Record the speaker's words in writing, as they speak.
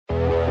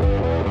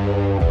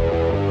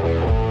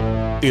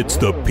It's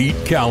the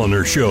Pete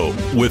Callender Show.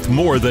 With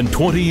more than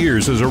 20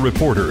 years as a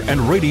reporter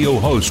and radio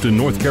host in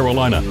North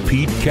Carolina,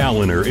 Pete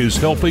Callender is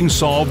helping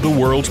solve the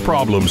world's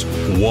problems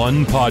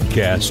one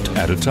podcast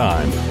at a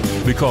time.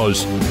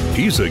 Because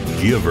he's a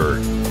giver.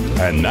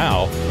 And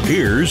now,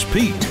 here's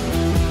Pete.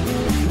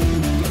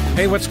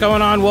 Hey, what's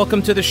going on?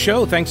 Welcome to the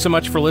show. Thanks so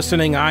much for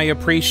listening. I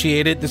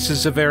appreciate it. This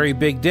is a very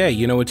big day.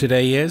 You know what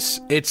today is?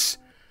 It's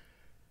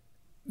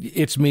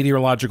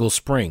meteorological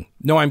spring.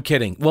 No, I'm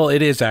kidding. Well,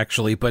 it is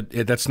actually, but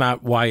that's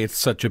not why it's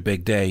such a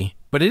big day.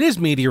 But it is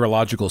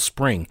meteorological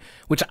spring,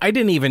 which I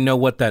didn't even know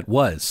what that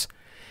was.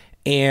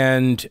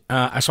 And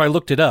so I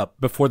looked it up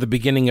before the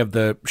beginning of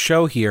the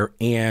show here,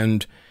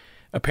 and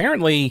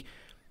apparently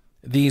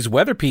these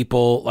weather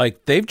people,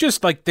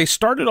 they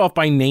started off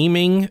by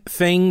naming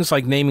things,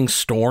 like naming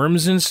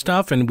storms and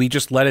stuff, and we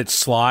just let it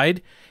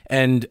slide.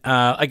 And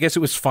I guess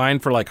it was fine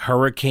for like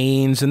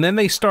hurricanes. And then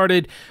they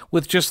started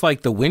with just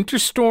like the winter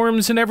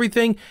storms and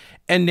everything.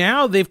 And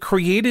now they've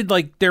created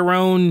like their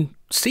own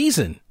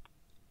season.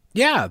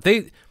 Yeah,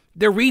 they're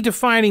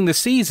redefining the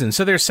season.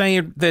 So they're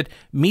saying that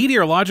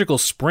meteorological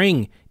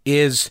spring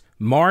is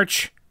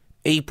March,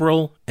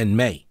 April, and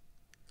May.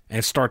 And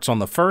it starts on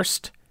the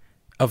 1st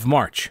of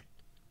March.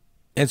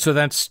 And so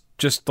that's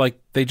just like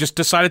they just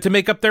decided to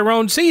make up their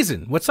own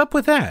season. What's up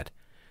with that?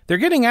 They're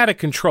getting out of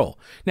control.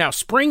 Now,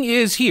 spring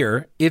is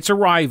here. It's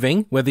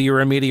arriving. Whether you're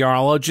a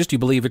meteorologist, you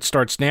believe it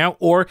starts now,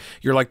 or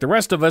you're like the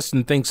rest of us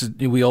and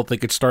we all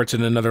think it starts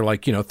in another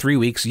 3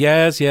 weeks.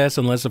 Yes,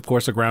 unless, of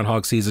course, a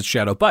groundhog sees its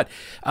shadow. But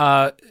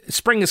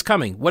spring is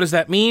coming. What does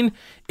that mean?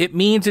 It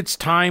means it's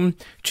time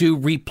to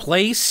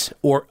replace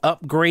or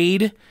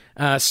upgrade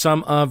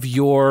some of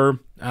your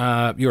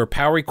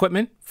power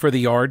equipment for the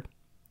yard.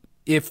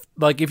 If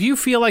you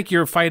feel like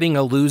you're fighting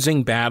a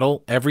losing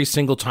battle every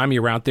single time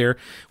you're out there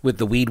with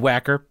the weed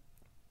whacker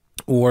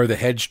or the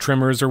hedge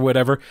trimmers or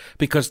whatever,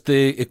 because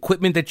the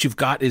equipment that you've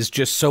got is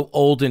just so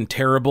old and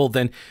terrible,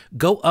 then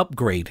go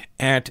upgrade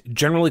at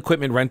General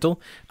Equipment Rental,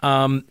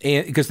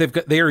 because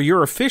they are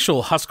your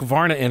official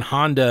Husqvarna and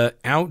Honda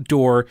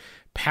outdoor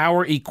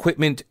power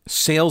equipment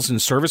sales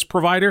and service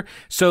provider.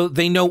 So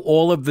they know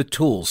all of the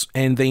tools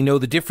and they know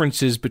the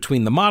differences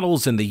between the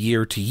models and the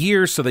year to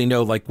year. So they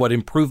know like what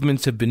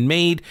improvements have been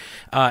made.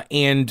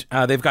 And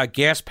they've got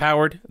gas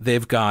powered.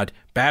 They've got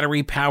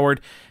battery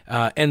powered.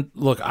 And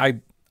look,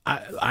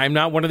 I'm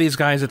not one of these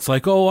guys that's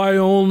like, oh, I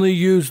only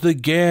use the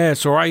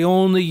gas or I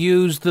only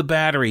use the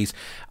batteries.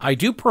 I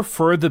do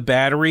prefer the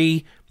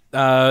battery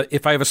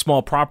if I have a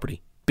small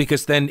property,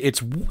 because then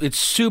it's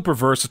super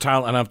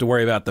versatile. I don't have to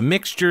worry about the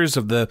mixtures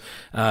of the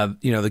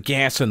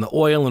gas and the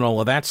oil and all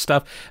of that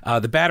stuff.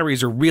 The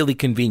batteries are really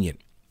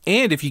convenient.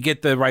 And if you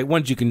get the right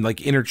ones, you can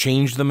like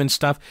interchange them and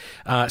stuff.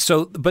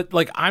 But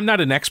I'm not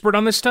an expert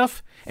on this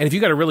stuff. And if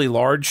you got a really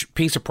large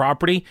piece of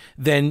property,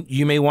 then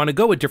you may want to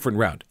go a different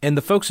route. And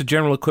the folks at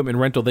General Equipment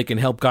Rental, they can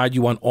help guide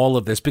you on all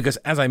of this because,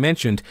 as I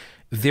mentioned,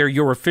 they're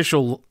your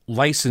official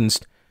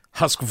licensed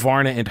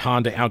Husqvarna and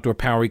Honda outdoor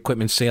power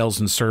equipment sales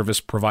and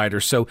service provider.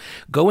 So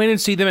go in and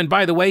see them. And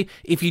by the way,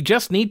 if you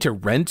just need to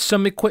rent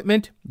some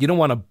equipment, you don't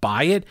want to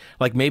buy it.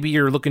 Like maybe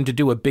you're looking to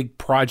do a big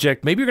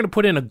project. Maybe you're going to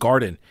put in a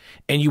garden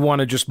and you want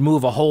to just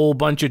move a whole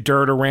bunch of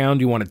dirt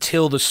around. You want to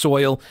till the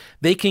soil.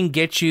 They can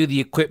get you the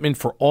equipment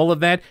for all of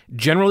that.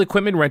 General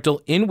Equipment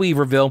Rental in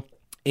Weaverville.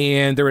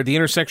 And they're at the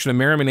intersection of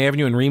Merriman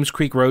Avenue and Reems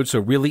Creek Road, so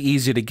really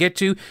easy to get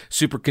to,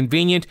 super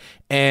convenient,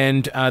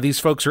 and these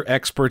folks are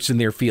experts in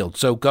their field.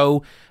 So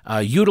go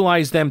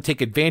utilize them, take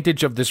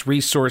advantage of this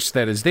resource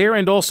that is there,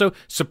 and also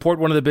support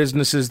one of the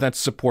businesses that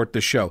support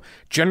the show.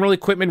 General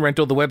Equipment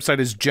Rental, the website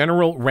is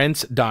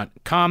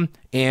generalrents.com,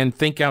 and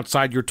think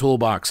outside your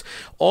toolbox.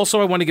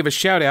 Also, I want to give a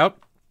shout-out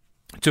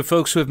to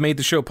folks who have made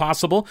the show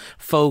possible,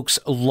 folks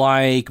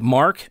like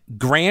Mark,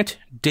 Grant,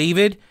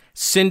 David,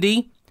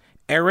 Cindy,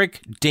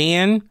 Eric,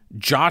 Dan,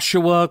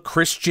 Joshua,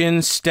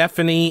 Christian,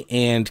 Stephanie,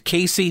 and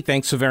Casey.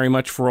 Thanks so very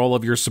much for all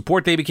of your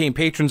support. They became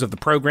patrons of the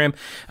program,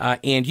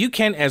 and you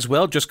can as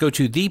well. Just go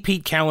to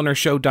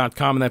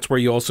thepetecalendershow.com, and that's where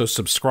you also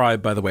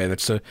subscribe, by the way.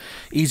 That's an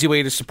easy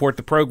way to support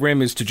the program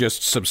is to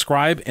just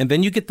subscribe, and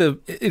then you get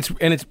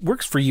it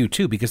works for you,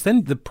 too, because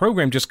then the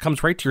program just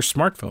comes right to your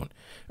smartphone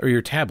or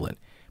your tablet.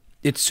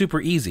 It's super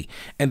easy,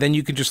 and then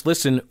you can just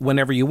listen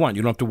whenever you want.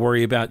 You don't have to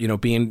worry about,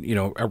 being,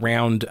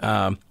 around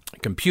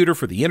computer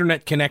for the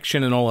internet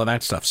connection and all of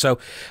that stuff. So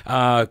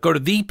go to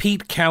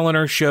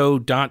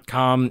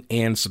thepetecalendershow.com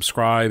and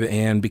subscribe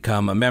and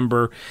become a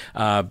member,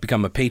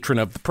 become a patron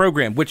of the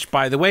program, which,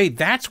 by the way,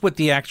 that's what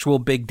the actual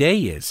big day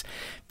is.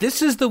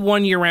 This is the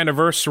 1-year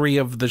anniversary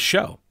of the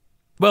show.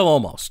 Well,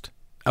 almost.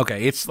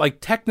 Okay, it's like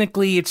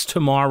technically it's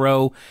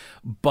tomorrow,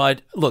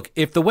 but look,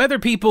 if the weather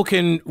people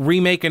can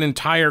remake an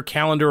entire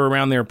calendar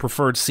around their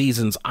preferred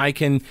seasons, I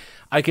can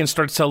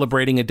start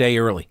celebrating a day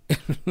early,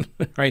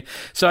 right?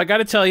 So I got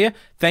to tell you,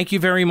 thank you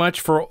very much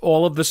for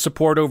all of the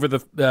support over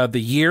the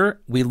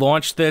year. We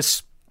launched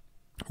this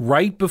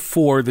right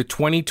before the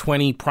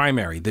 2020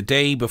 primary, the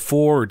day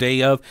before or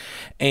day of.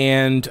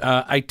 And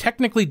I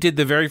technically did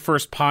the very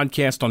first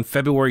podcast on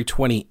February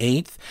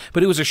 28th,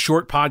 but it was a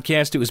short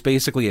podcast. It was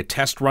basically a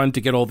test run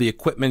to get all the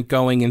equipment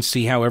going and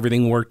see how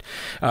everything worked,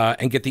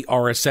 and get the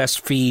RSS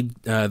feed,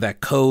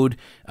 that code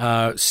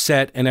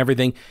set and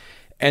everything.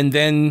 And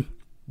then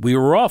we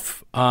were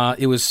off.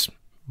 It was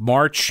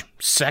March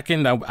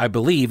 2nd, I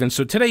believe. And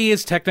so today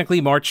is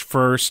technically March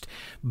 1st,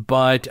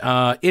 but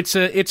it's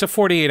a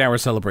 48-hour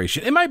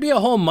celebration. It might be a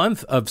whole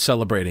month of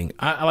celebrating.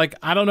 I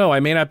don't know. I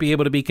may not be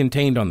able to be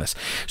contained on this.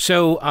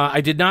 So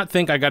I did not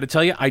think, I got to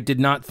tell you, I did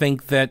not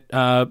think that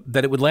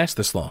that it would last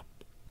this long.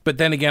 But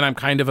then again, I'm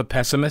kind of a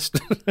pessimist.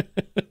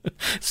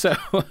 So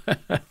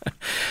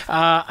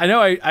I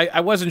know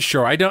I wasn't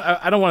sure. I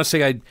don't want to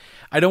say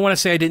I don't want to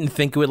say I didn't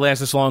think it would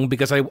last this long,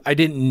 because I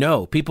didn't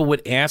know. People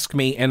would ask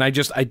me, and I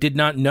did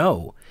not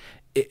know.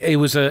 It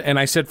was and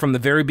I said from the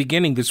very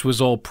beginning, this was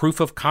all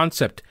proof of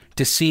concept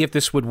to see if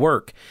this would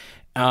work.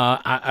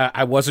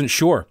 I wasn't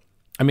sure.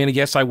 I mean, I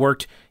guess I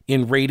worked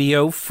in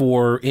radio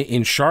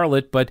in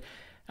Charlotte, but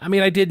I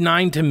mean, I did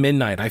 9 to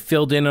midnight. I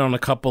filled in on a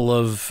couple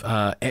of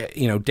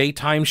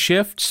daytime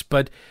shifts,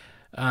 but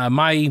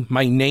my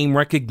name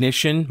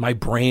recognition, my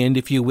brand,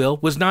 if you will,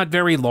 was not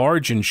very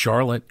large in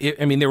Charlotte.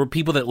 There were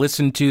people that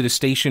listened to the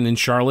station in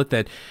Charlotte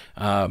that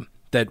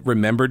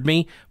remembered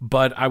me,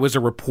 but I was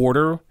a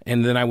reporter,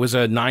 and then I was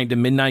a 9 to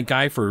midnight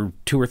guy for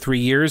 2 or 3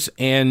 years,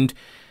 and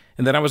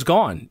then I was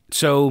gone.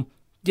 So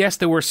yes,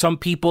 there were some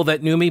people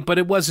that knew me, but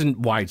it wasn't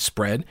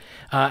widespread.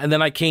 And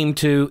then I came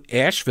to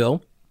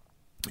Asheville,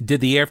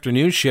 did the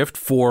afternoon shift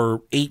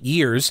for 8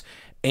 years,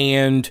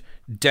 and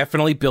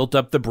definitely built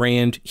up the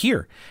brand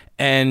here.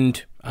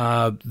 And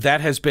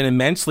that has been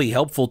immensely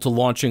helpful to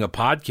launching a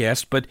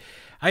podcast, but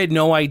I had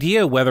no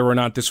idea whether or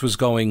not this was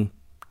going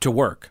to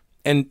work,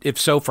 and if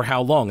so, for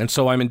how long. And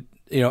so I'm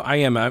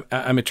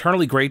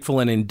eternally grateful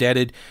and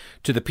indebted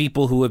to the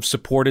people who have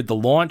supported the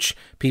launch,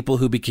 people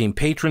who became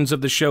patrons of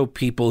the show,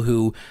 people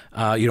who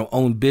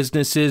own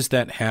businesses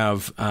that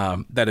have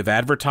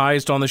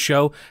advertised on the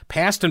show,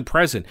 past and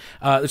present.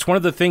 It's one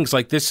of the things,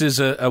 like, this is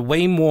a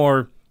way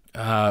more.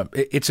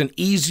 It's an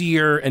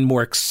easier and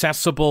more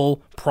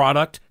accessible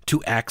product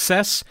to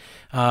access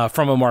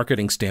from a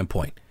marketing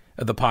standpoint.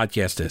 The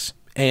podcast is.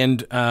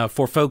 And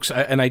for folks,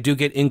 and I do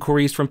get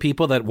inquiries from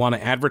people that want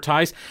to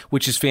advertise,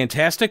 which is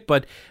fantastic,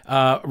 but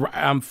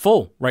I'm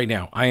full right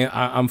now.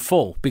 I'm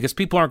full, because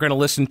people aren't going to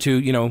listen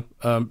to,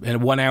 a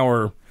 1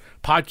 hour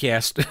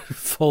podcast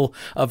full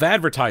of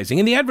advertising.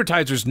 And the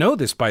advertisers know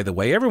this, by the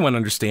way. Everyone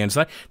understands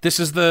that. This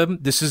is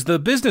the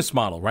business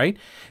model, right?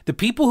 The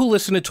people who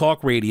listen to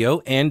talk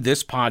radio and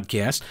this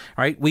podcast,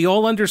 right, we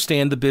all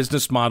understand the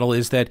business model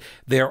is that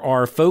there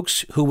are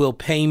folks who will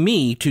pay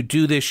me to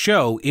do this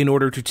show in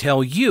order to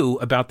tell you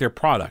about their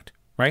product,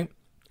 right?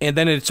 And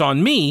then it's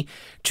on me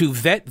to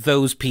vet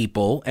those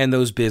people and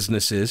those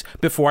businesses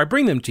before I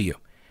bring them to you.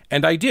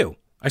 And I do.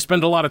 I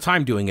spend a lot of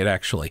time doing it,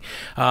 actually.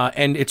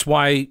 And it's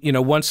why,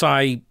 once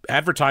I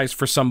advertise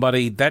for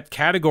somebody, that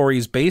category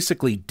is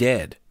basically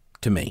dead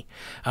to me.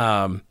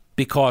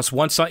 Because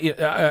once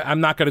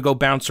I'm not going to go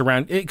bounce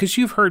around, because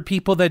you've heard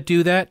people that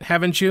do that,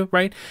 haven't you?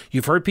 Right?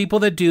 You've heard people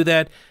that do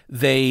that.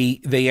 They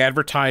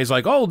advertise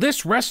like, oh,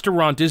 this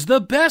restaurant is the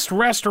best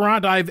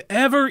restaurant I've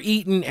ever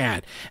eaten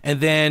at.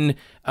 And then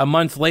a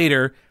month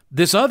later,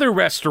 this other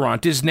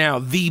restaurant is now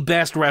the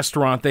best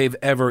restaurant they've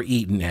ever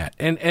eaten at.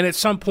 And at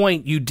some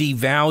point, you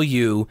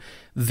devalue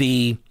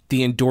the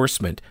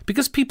endorsement,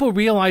 because people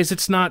realize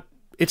it's not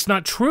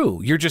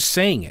true. You're just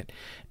saying it.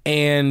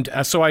 And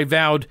so I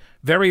vowed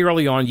very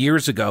early on,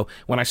 years ago,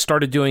 when I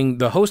started doing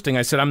the hosting,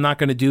 I said, I'm not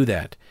going to do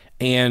that.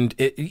 And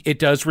it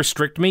does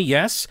restrict me,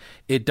 yes.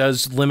 It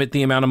does limit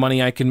the amount of money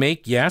I can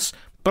make, yes.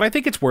 But I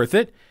think it's worth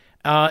it.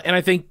 And I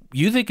think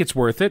you think it's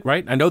worth it,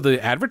 right? I know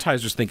the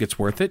advertisers think it's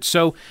worth it.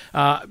 So,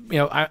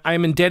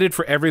 I'm indebted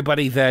for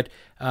everybody that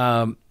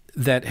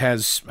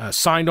has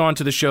signed on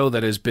to the show,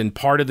 that has been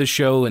part of the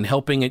show and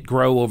helping it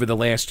grow over the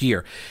last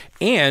year.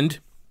 And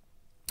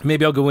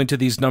maybe I'll go into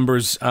these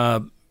numbers.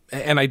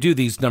 And I do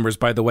these numbers,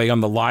 by the way, on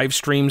the live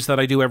streams that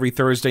I do every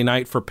Thursday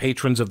night for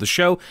patrons of the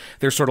show.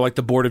 They're sort of like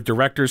the board of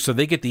directors, so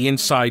they get the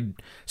inside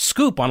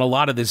scoop on a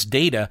lot of this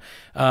data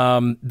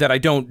that I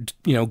don't,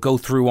 go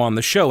through on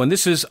the show. And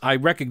this is, I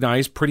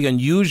recognize, pretty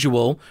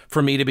unusual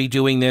for me to be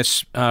doing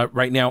this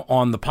right now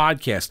on the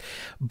podcast.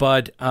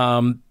 But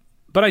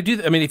I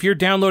do. I mean, if you're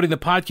downloading the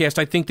podcast,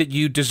 I think that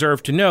you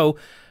deserve to know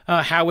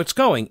how it's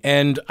going.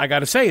 And I got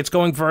to say, it's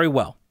going very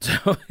well.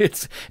 So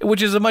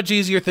which is a much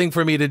easier thing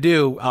for me to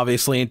do,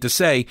 obviously, and to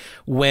say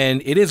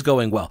when it is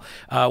going well.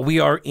 We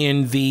are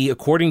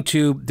according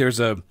to, there's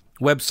a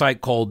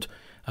website called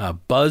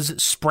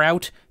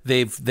Buzzsprout.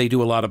 They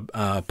do a lot of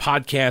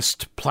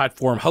podcast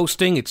platform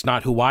hosting. It's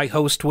not who I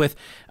host with.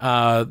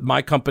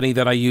 My company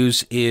that I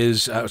use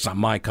is, it's not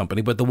my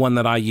company, but the one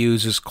that I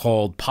use is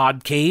called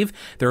Podcave.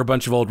 They're a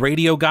bunch of old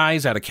radio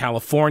guys out of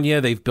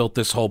California. They've built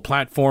this whole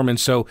platform. And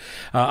so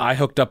I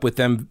hooked up with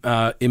them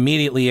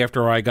immediately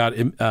after I got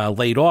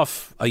laid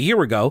off a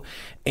year ago.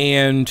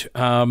 And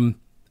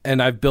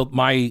and I've built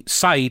my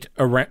site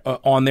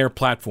on their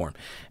platform.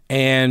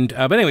 And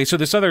but anyway, so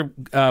this other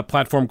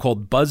platform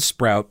called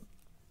Buzzsprout,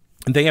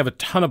 they have a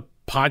ton of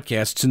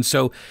podcasts, and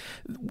so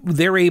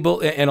they're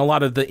able, and a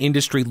lot of the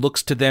industry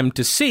looks to them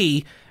to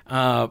see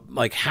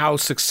like how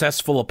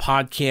successful a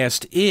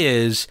podcast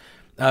is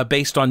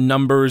based on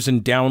numbers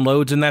and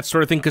downloads and that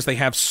sort of thing, because they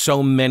have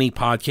so many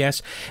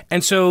podcasts.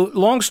 And so,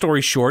 long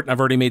story short, and I've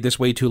already made this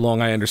way too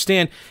long, I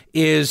understand,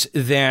 is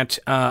that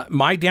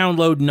my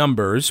download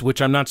numbers,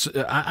 which I'm not,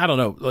 I don't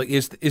know, like,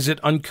 is it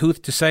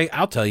uncouth to say?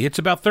 I'll tell you, it's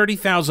about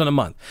 30,000 a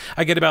month.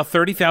 I get about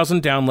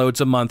 30,000 downloads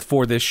a month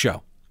for this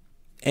show.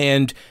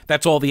 And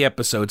that's all the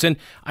episodes. And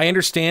I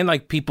understand,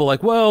 like, people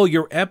like, well,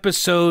 your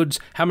episodes,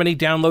 how many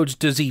downloads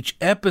does each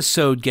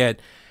episode get?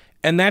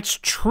 And that's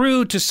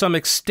true to some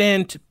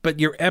extent, but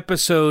your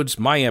episodes,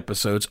 my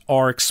episodes,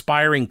 are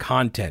expiring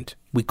content,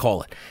 we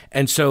call it.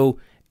 And so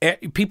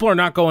people are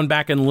not going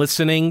back and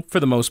listening, for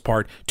the most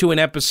part, to an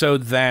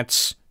episode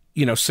that's,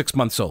 6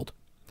 months old.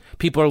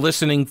 People are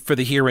listening for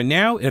the here and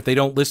now. If they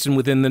don't listen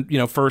within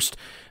the first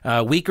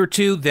week or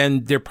two,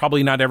 then they're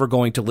probably not ever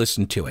going to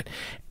listen to it.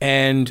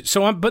 And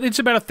so, but it's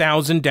about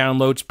 1,000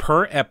 downloads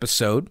per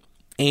episode,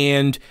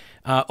 and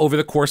over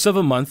the course of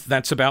a month,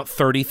 that's about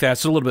 30,000,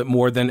 that's a little bit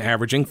more than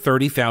averaging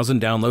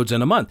 30,000 downloads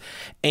in a month.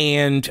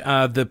 And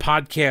the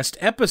podcast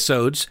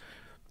episodes,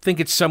 I think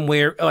it's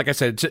somewhere, like I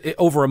said, it's,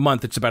 over a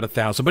month, it's about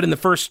 1,000. But in the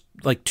first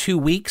 2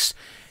 weeks,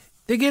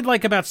 they get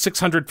about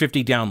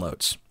 650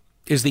 downloads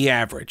is the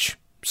average.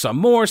 Some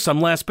more,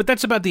 some less, but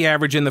that's about the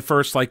average in the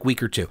first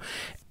week or two.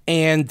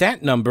 And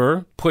that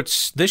number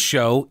puts this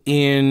show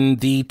in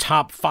the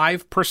top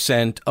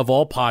 5% of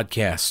all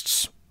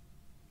podcasts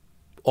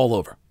all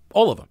over.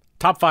 All of them.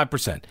 Top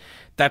 5%.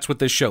 That's what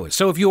this show is.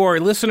 So if you are a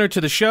listener to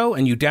the show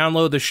and you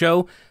download the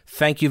show,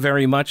 thank you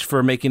very much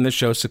for making the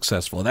show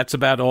successful. That's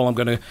about all I'm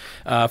going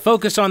to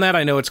focus on that.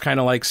 I know it's kind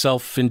of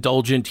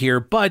self-indulgent here,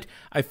 but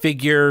I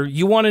figure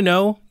you want to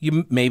know,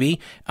 maybe,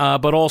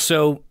 but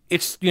also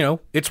it's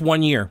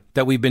 1 year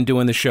that we've been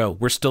doing the show.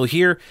 We're still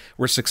here.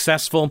 We're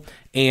successful.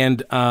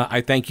 And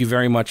I thank you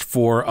very much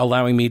for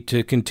allowing me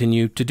to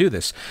continue to do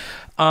this.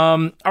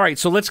 All right,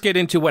 so let's get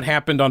into what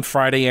happened on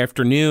Friday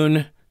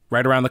afternoon,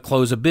 right around the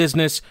close of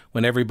business,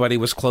 when everybody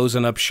was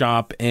closing up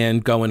shop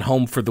and going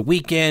home for the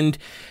weekend.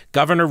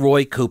 Governor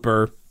Roy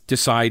Cooper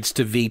decides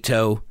to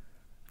veto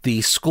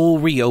the school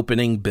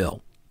reopening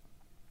bill.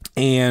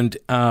 And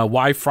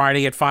why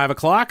Friday at 5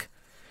 o'clock?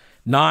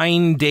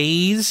 9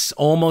 days,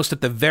 almost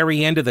at the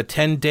very end of the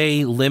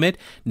 10-day limit,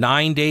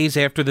 9 days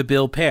after the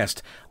bill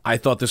passed. I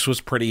thought this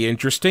was pretty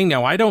interesting.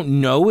 Now, I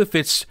don't know if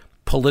it's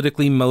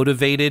politically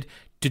motivated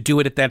to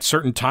do it at that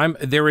certain time.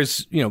 There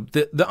is,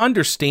 the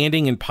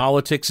understanding in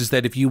politics is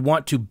that if you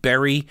want to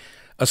bury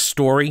a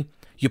story,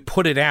 you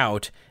put it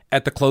out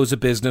at the close of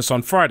business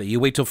on Friday. You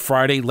wait till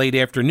Friday late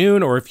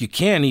afternoon, or if you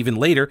can, even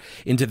later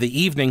into the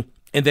evening,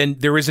 and then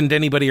there isn't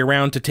anybody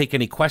around to take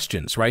any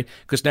questions, right?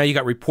 Because now you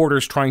got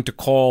reporters trying to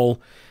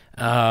call,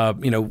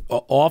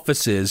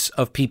 offices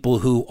of people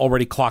who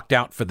already clocked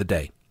out for the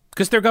day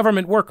because they're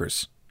government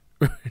workers.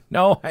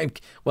 Well,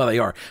 they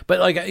are,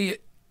 but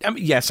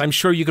yes, I'm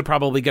sure you could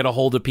probably get a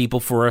hold of people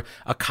for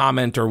a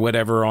comment or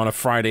whatever on a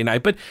Friday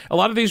night. But a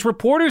lot of these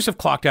reporters have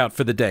clocked out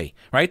for the day,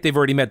 right? They've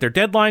already met their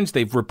deadlines.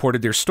 They've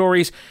reported their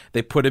stories.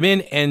 They put them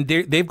in, and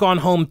they've gone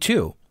home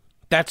too.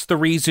 That's the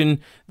reason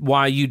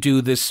why you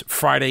do this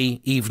Friday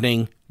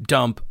evening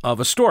dump of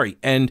a story.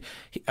 And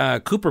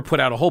Cooper put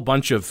out a whole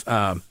bunch of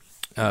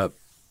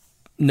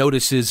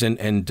notices,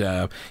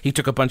 and he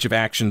took a bunch of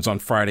actions on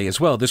Friday as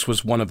well. This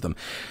was one of them.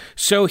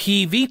 So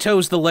he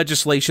vetoes the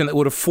legislation that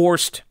would have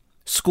forced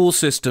school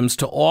systems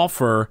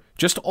to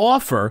just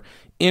offer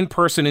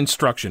in-person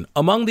instruction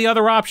among the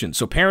other options.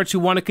 So parents who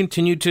want to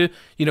continue to,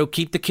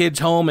 keep the kids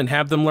home and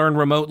have them learn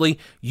remotely,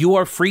 you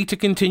are free to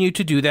continue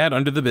to do that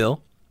under the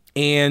bill.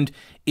 And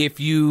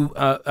if you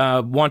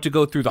want to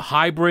go through the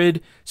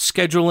hybrid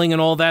scheduling and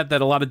all that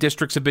a lot of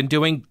districts have been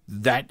doing,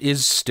 that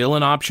is still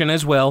an option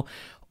as well.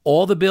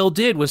 All the bill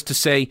did was to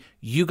say,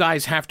 you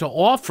guys have to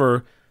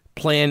offer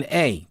Plan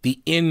A,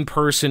 the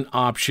in-person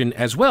option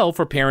as well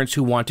for parents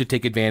who want to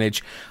take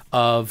advantage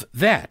of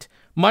that.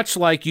 Much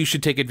like you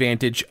should take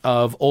advantage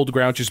of Old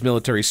Grouch's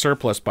military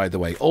surplus, by the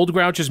way. Old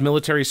Grouch's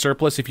military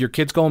surplus, if your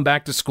kid's going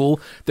back to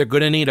school, they're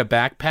going to need a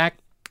backpack.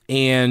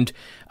 And,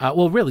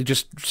 really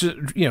just,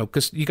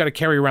 because you got to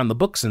carry around the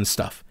books and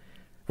stuff,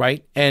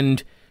 right?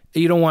 And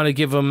you don't want to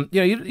give them,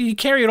 you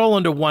carry it all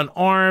under one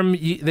arm,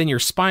 then your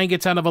spine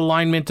gets out of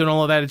alignment and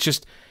all of that. It's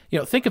just,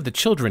 think of the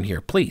children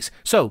here, please.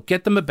 So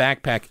get them a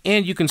backpack,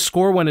 and you can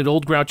score one at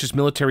Old Grouch's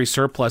military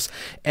surplus.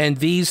 And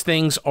these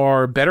things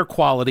are better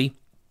quality,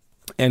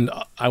 and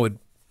I would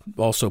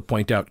also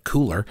point out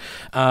cooler,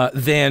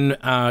 than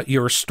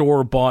your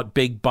store-bought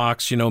big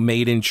box,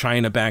 made in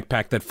China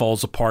backpack that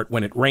falls apart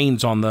when it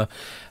rains on the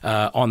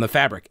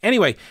fabric.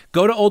 Anyway,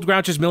 go to Old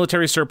Grouch's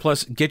Military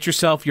Surplus, get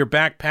yourself your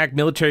backpack,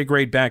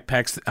 military-grade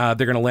backpacks.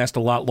 They're going to last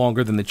a lot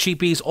longer than the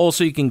cheapies.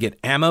 Also, you can get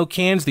ammo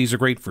cans. These are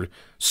great for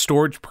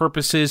storage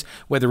purposes,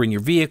 whether in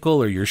your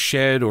vehicle or your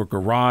shed or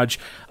garage,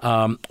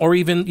 or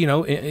even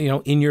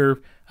in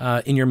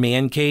your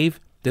man cave.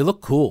 They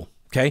look cool.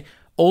 Okay.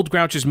 Old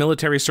Grouch's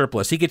Military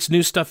Surplus. He gets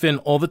new stuff in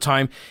all the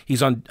time.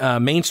 He's on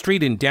Main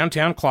Street in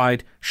downtown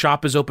Clyde.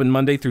 Shop is open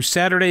Monday through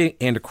Saturday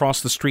and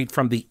across the street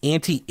from the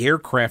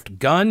anti-aircraft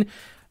gun,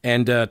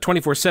 and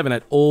 24/7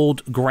 at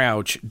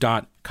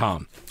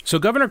oldgrouch.com. So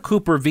Governor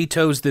Cooper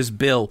vetoes this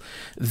bill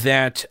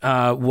that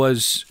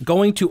was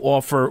going to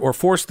offer or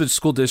force the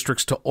school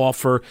districts to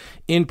offer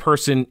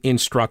in-person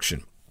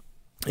instruction.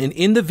 And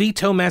in the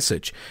veto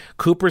message,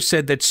 Cooper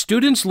said that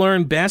students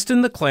learn best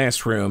in the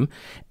classroom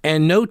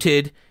and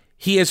noted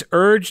he has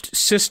urged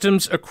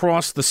systems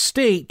across the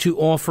state to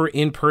offer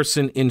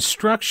in-person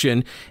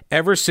instruction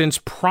ever since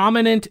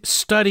prominent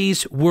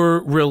studies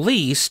were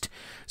released,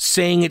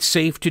 saying it's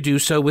safe to do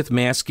so with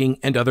masking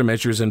and other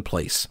measures in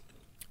place.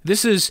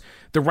 This is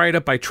the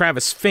write-up by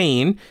Travis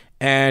Fain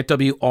at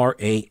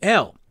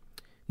WRAL.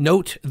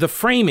 Note the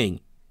framing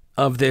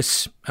of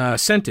this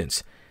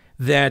sentence,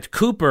 that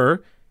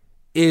Cooper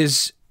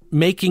is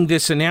making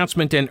this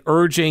announcement and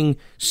urging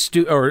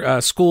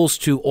schools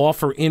to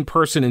offer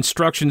in-person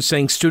instruction,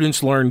 saying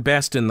students learn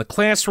best in the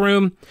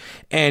classroom,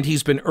 and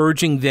he's been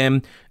urging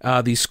them,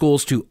 these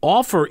schools, to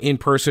offer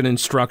in-person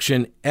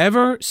instruction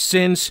ever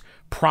since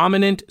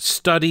prominent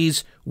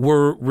studies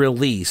were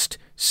released,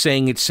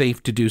 saying it's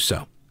safe to do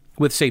so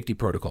with safety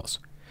protocols.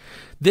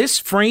 This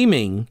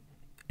framing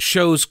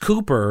shows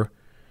Cooper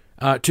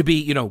to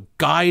be,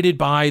 guided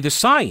by the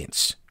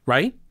science,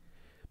 right?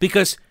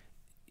 Because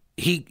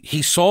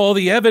he saw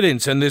the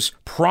evidence and this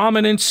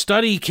prominent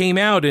study came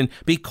out, and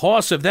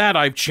because of that,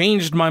 I've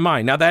changed my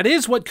mind. Now, that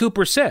is what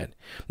Cooper said.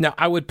 Now,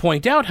 I would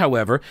point out,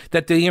 however,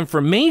 that the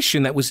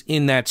information that was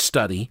in that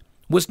study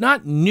was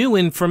not new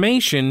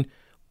information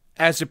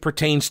as it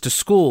pertains to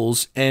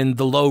schools and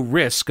the low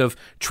risk of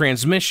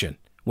transmission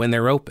when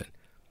they're open.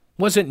 It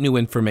wasn't new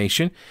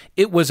information.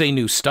 It was a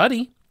new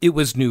study. It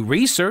was new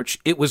research.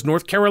 It was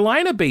North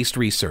Carolina-based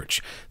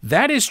research.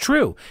 That is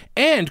true.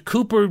 And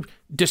Cooper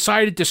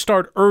decided to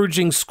start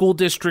urging school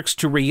districts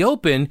to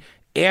reopen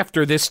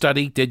after this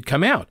study did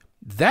come out.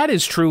 That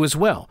is true as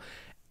well.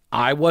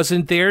 I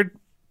wasn't there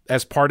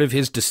as part of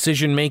his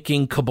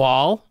decision-making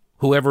cabal,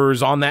 whoever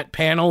is on that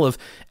panel of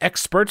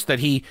experts that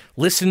he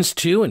listens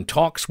to and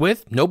talks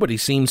with. Nobody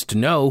seems to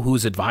know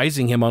who's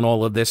advising him on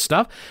all of this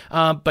stuff.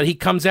 But he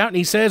comes out and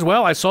he says,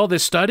 well, I saw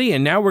this study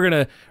and now we're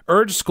going to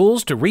urge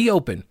schools to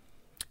reopen.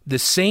 The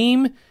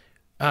same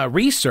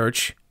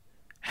research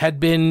had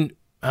been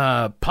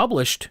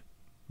published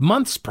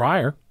months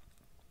prior.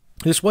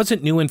 This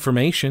wasn't new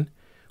information.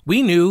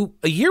 We knew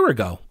a year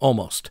ago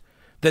almost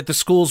that the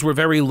schools were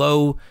very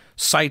low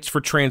sites for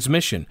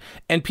transmission.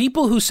 And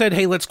people who said,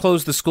 hey, let's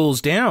close the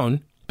schools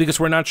down because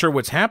we're not sure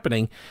what's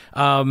happening,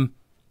 a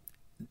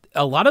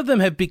lot of them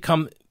have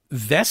become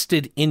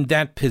vested in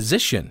that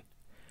position.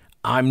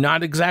 I'm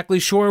not exactly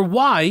sure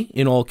why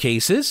in all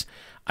cases.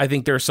 I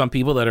think there are some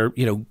people that are,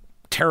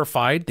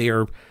 terrified. They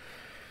are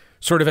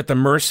sort of at the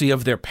mercy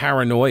of their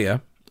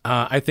paranoia.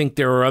 I think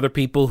there are other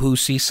people who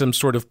see some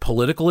sort of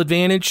political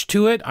advantage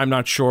to it. I'm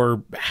not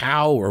sure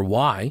how or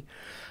why.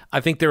 I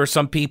think there are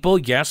some people,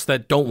 yes,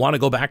 that don't want to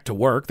go back to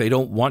work. They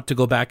don't want to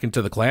go back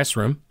into the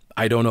classroom.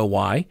 I don't know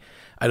why.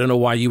 I don't know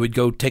why you would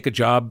go take a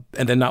job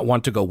and then not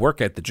want to go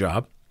work at the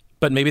job.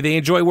 But maybe they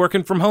enjoy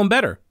working from home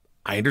better.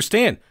 I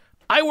understand.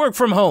 I work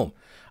from home.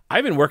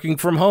 I've been working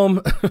from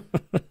home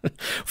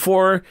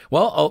for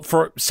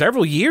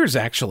several years,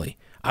 actually.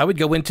 I would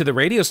go into the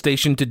radio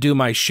station to do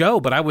my show,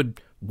 but I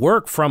would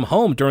work from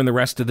home during the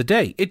rest of the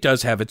day. It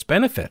does have its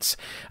benefits.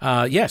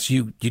 Yes,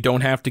 you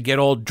don't have to get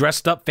all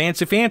dressed up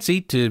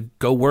fancy to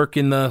go work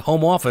in the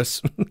home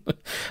office.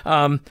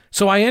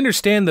 So I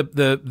understand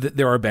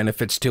there are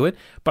benefits to it,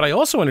 but I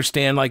also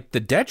understand the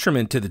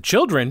detriment to the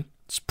children.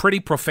 It's pretty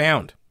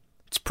profound.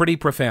 It's pretty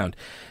profound.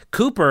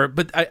 Cooper,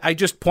 but I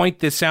just point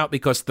this out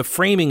because the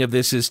framing of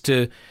this is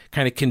to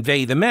kind of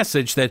convey the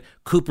message that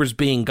Cooper's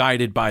being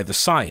guided by the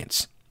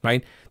science,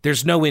 right?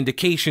 There's no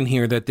indication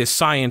here that this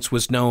science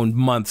was known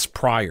months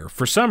prior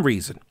for some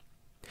reason.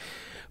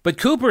 But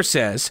Cooper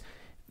says,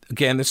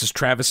 again, this is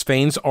Travis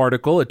Fain's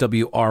article at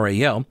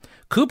WRAL,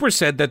 Cooper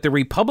said that the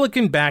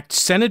Republican-backed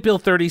Senate Bill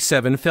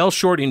 37 fell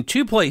short in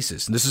two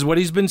places. And this is what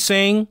he's been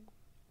saying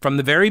from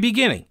the very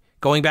beginning.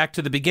 Going back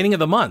to the beginning of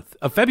the month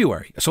of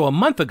February, so a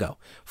month ago,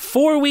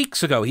 4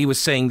 weeks ago, he was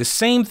saying the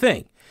same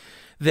thing,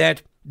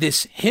 that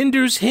this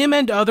hinders him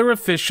and other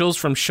officials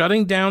from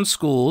shutting down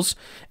schools,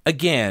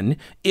 again,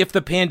 if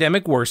the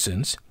pandemic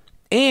worsens,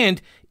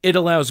 and it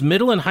allows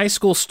middle and high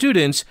school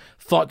students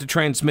thought to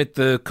transmit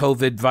the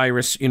COVID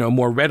virus,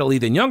 more readily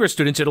than younger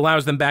students. It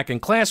allows them back in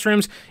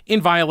classrooms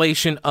in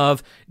violation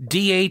of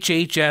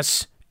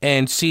DHHS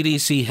and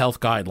CDC health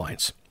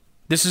guidelines.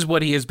 This is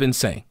what he has been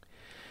saying.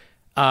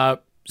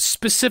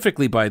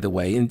 Specifically, by the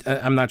way, and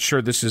I'm not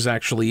sure this is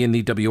actually in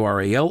the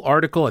WRAL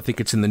article. I think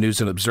it's in the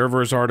News and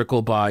Observer's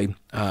article by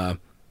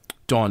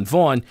Dawn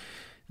Vaughn,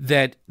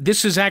 that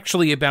this is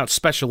actually about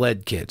special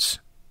ed kids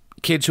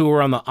who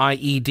are on the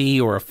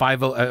IED or a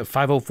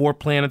 504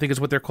 plan, I think is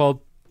what they're called.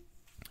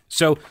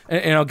 So,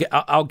 and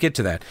I'll get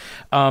to that.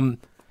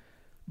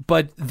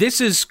 But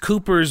this is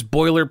Cooper's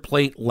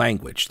boilerplate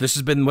language. This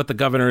has been what the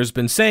governor has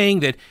been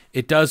saying, that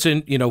it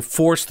doesn't,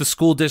 force the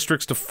school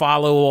districts to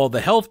follow all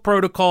the health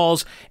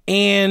protocols,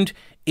 and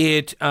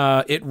it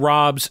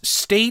robs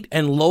state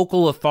and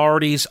local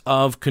authorities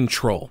of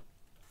control,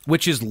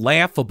 which is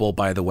laughable,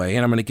 by the way,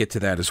 and I'm going to get to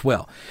that as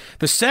well.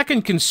 The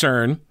second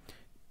concern,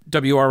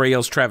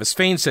 WRAL's Travis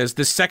Fain says,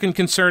 the second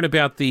concern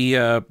about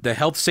the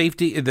health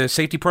safety, the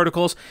safety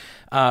protocols,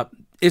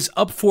 is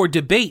up for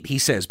debate, he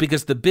says,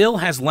 because the bill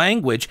has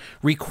language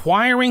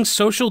requiring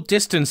social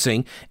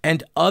distancing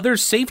and other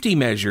safety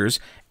measures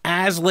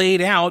as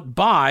laid out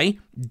by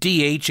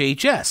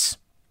DHHS.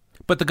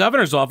 But the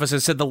governor's office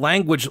has said the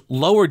language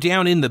lower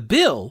down in the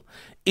bill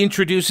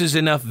introduces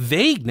enough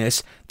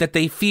vagueness that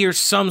they fear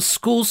some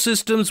school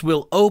systems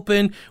will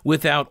open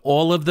without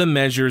all of the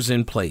measures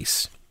in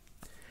place.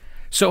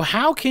 So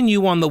how can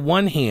you, on the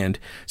one hand,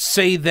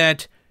 say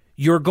that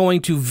you're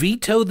going to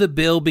veto the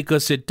bill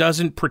because it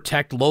doesn't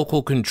protect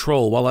local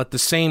control, while at the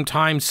same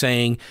time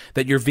saying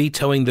that you're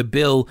vetoing the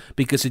bill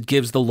because it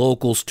gives the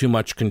locals too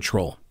much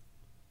control?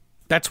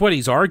 That's what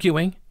he's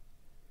arguing.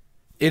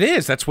 It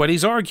is. That's what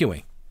he's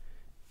arguing.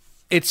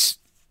 It's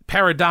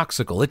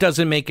paradoxical. It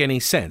doesn't make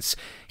any sense.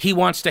 He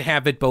wants to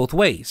have it both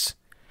ways,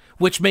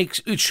 which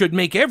should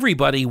make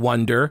everybody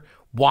wonder,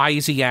 why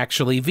is he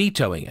actually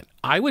vetoing it?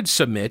 I would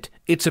submit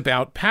it's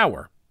about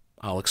power.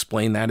 I'll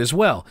explain that as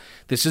well.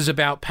 This is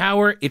about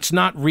power. It's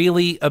not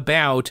really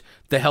about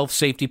the health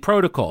safety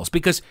protocols,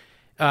 because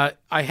I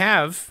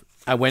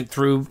went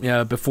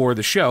through before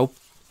the show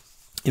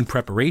in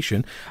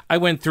preparation, I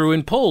went through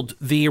and pulled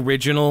the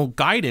original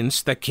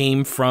guidance that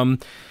came from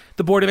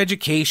the Board of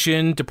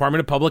Education,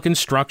 Department of Public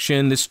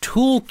Instruction, this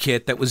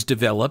toolkit that was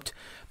developed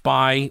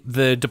by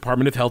the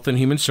Department of Health and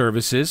Human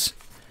Services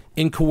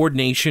in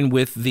coordination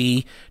with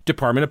the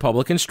Department of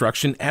Public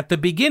Instruction at the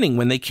beginning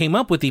when they came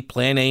up with the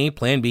Plan A,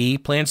 Plan B,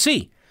 Plan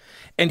C.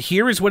 And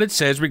here is what it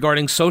says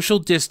regarding social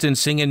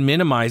distancing and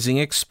minimizing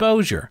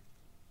exposure.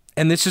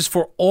 And this is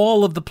for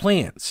all of the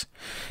plans.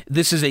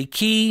 This is a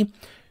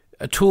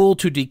tool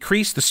to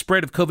decrease the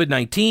spread of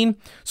COVID-19.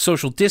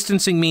 Social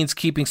distancing means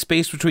keeping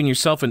space between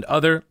yourself and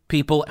other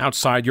people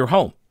outside your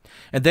home.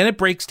 And then it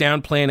breaks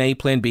down Plan A,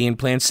 Plan B, and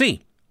Plan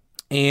C.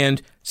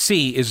 And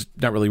C is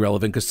not really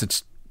relevant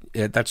because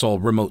that's all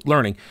remote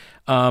learning.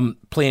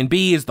 Plan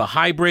B is the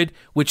hybrid,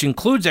 which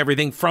includes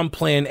everything from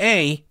Plan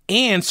A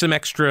and some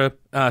extra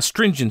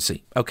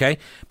stringency, okay?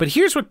 But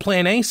here's what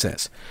Plan A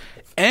says.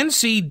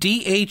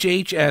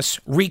 NCDHHS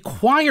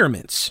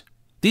requirements.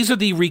 These are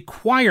the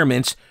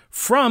requirements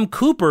from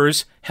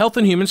Cooper's Health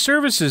and Human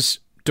Services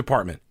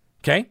Department,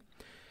 okay?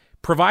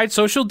 Provide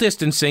social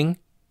distancing,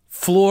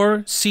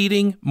 floor,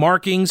 seating,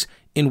 markings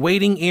in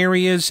waiting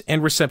areas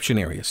and reception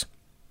areas,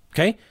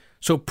 okay?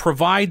 So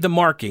provide the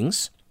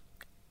markings.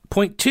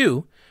 Point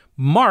 2,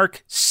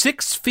 mark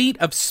 6 feet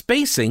of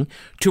spacing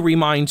to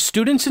remind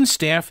students and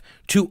staff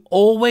to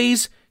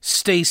always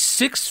stay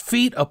 6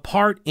 feet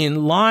apart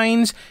in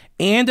lines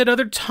and at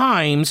other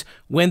times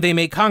when they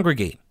may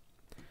congregate.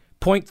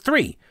 Point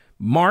 3,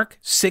 mark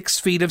 6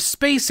 feet of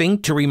spacing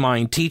to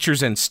remind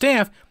teachers and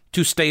staff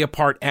to stay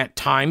apart at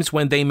times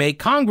when they may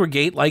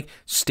congregate, like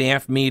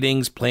staff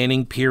meetings,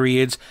 planning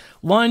periods,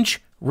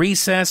 lunch,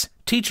 recess,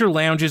 teacher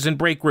lounges, and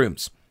break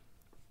rooms.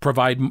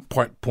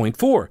 Point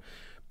 4,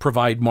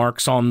 provide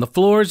marks on the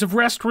floors of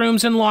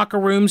restrooms and locker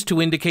rooms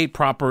to indicate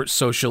proper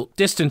social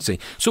distancing.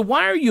 So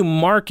why are you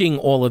marking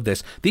all of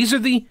this? These are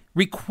the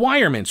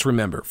requirements,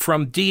 remember,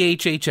 from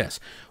DHHS.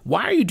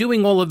 Why are you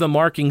doing all of the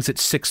markings at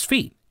 6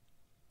 feet?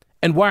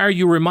 And why are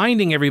you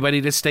reminding everybody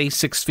to stay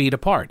 6 feet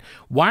apart?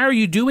 Why are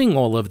you doing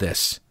all of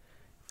this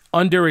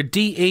under a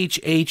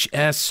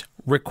DHHS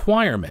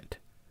requirement?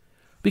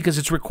 Because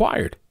it's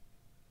required,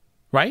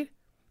 right?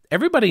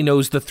 Everybody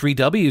knows the 3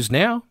 W's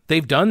now.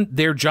 They've done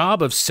their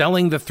job of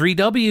selling the 3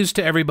 W's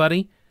to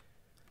everybody.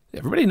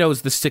 Everybody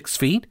knows the 6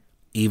 feet.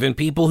 Even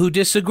people who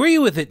disagree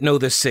with it know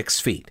the 6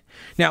 feet.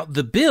 Now,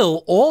 the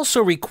bill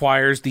also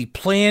requires the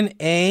Plan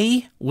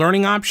A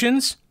learning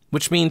options,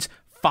 which means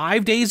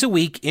 5 days a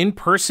week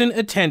in-person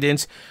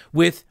attendance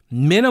with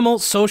minimal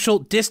social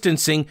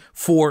distancing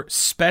for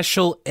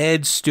special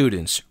ed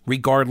students,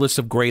 regardless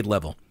of grade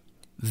level.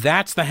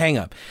 That's the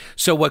hang-up.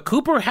 So what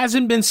Cooper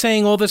hasn't been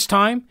saying all this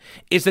time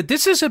is that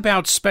this is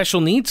about special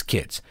needs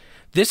kids.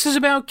 This is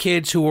about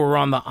kids who are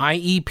on the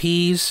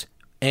IEPs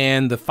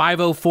and the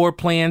 504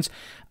 plans,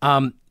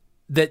 that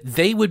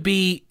they would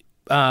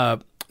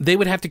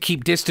have to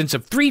keep distance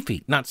of 3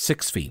 feet, not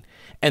 6 feet.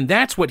 And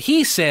that's what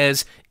he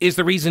says is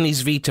the reason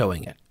he's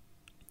vetoing it.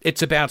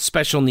 It's about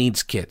special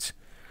needs kids.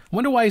 I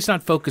wonder why he's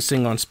not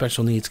focusing on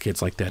special needs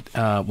kids like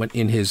that when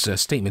in his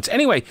statements.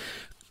 Anyway,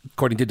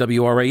 According to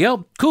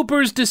WRAL,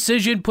 Cooper's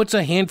decision puts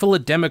a handful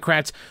of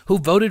Democrats who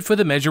voted for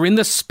the measure in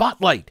the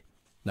spotlight.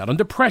 Not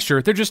under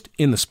pressure, they're just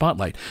in the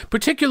spotlight,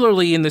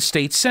 particularly in the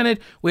state Senate,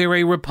 where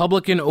a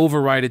Republican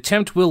override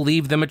attempt will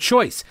leave them a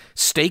choice.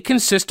 Stay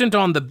consistent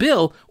on the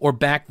bill or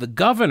back the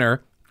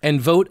governor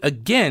and vote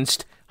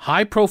against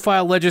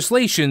high-profile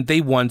legislation they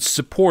once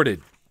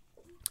supported.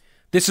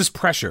 This is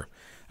pressure.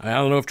 I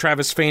don't know if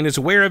Travis Fain is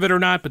aware of it or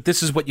not, but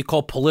this is what you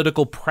call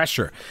political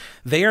pressure.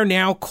 They are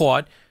now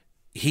caught.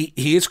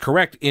 He is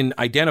correct in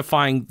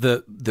identifying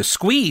the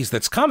squeeze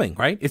that's coming,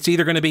 right? It's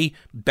either going to be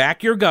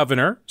back your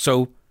governor,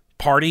 so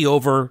party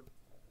over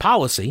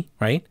policy,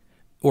 right?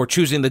 Or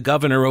choosing the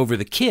governor over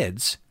the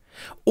kids,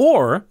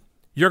 or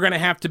you're going to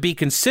have to be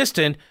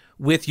consistent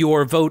with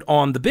your vote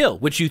on the bill,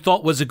 which you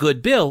thought was a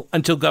good bill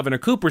until Governor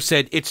Cooper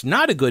said it's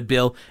not a good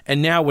bill.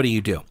 And now what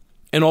do?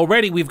 And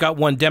already we've got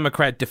one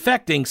Democrat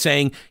defecting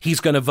saying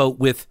he's going to vote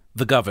with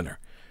the governor,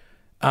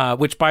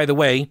 which, by the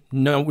way,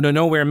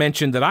 nowhere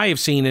mentioned that I have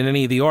seen in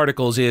any of the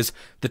articles is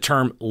the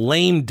term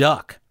lame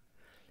duck.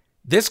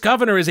 This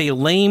governor is a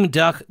lame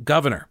duck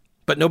governor.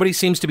 But nobody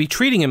seems to be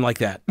treating him like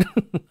that.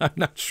 I'm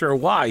not sure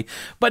why,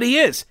 but he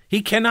is.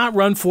 He cannot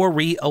run for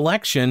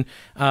re-election.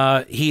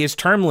 He is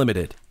term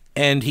limited,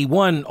 and he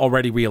won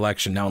already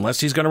re-election. Now, unless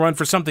he's going to run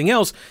for something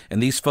else,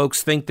 and these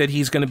folks think that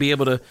he's going to be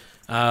able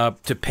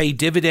to pay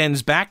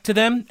dividends back to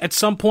them at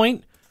some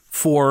point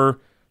for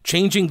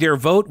changing their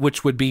vote,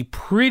 which would be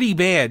pretty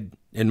bad,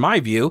 in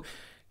my view,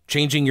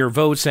 changing your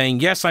vote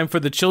saying, yes, I'm for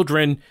the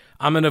children,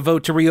 I'm going to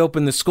vote to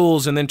reopen the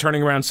schools, and then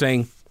turning around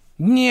saying,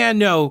 yeah,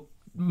 no,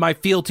 my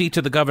fealty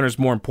to the governor is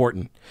more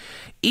important.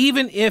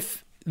 Even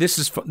if this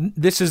is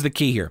the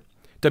key here.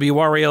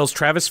 WRAL's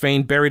Travis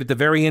Fain buried at the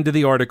very end of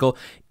the article.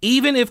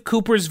 Even if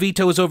Cooper's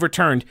veto is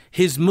overturned,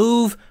 his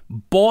move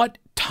bought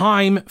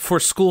time for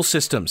school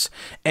systems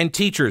and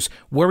teachers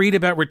worried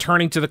about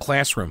returning to the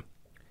classroom.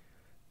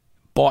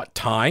 Bought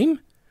time?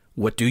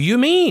 What do you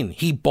mean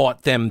he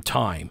bought them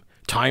time?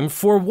 Time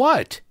for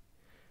what?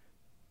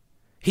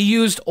 He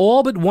used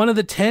all but one of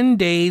the 10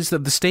 days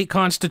of the state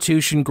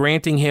constitution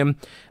granting him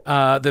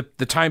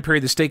the time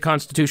period the state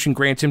constitution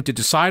grants him to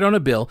decide on a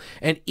bill.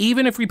 And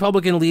even if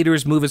Republican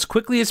leaders move as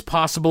quickly as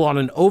possible on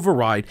an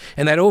override,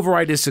 and that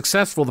override is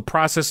successful, the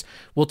process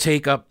will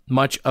take up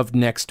much of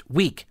next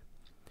week.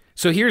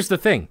 So here's the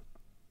thing.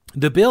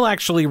 The bill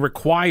actually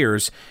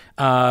requires,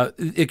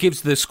 it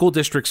gives the school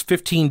districts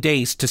 15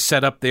 days to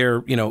set up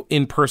their,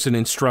 in-person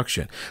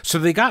instruction. So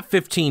they got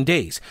 15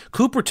 days.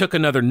 Cooper took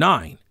another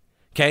 9.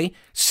 Okay,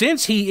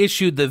 since he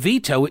issued the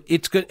veto,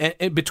 it's good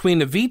between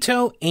the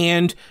veto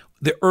and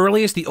the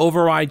earliest the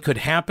override could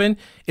happen.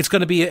 It's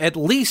going to be at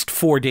least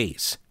 4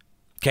 days.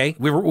 Okay,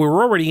 we're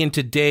already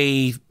into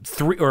day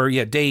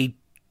 3, day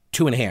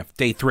 2.5,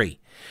 day 3.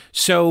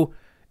 So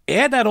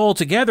add that all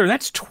together,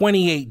 that's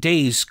 28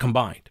 days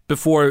combined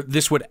before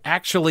this would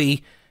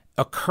actually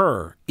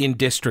occur in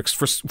districts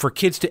for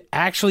kids to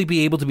actually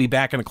be able to be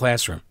back in a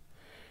classroom.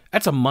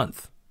 That's a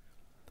month.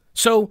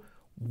 So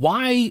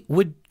why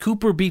would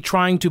Cooper be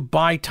trying to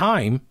buy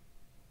time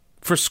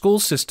for school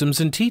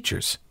systems and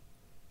teachers?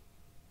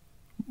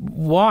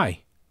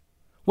 Why?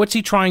 What's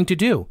he trying to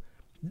do?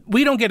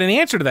 We don't get an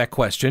answer to that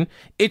question.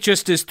 It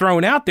just is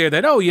thrown out there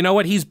that, oh, you know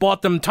what? He's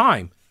bought them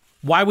time.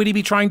 Why would he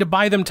be trying to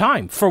buy them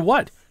time? For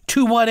what?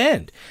 To what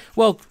end?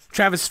 Well,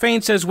 Travis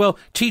Fain says, well,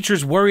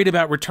 teachers worried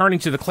about returning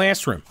to the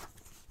classroom.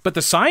 But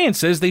the science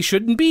says they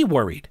shouldn't be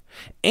worried.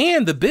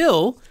 And the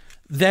bill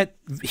that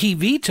he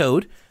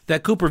vetoed,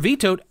 that Cooper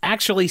vetoed,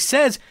 actually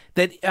says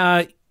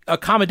that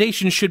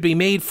accommodations should be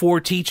made for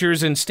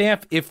teachers and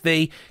staff if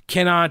they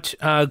cannot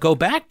go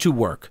back to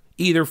work,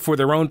 either for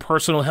their own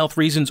personal health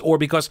reasons or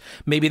because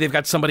maybe they've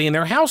got somebody in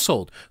their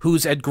household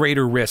who's at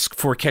greater risk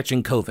for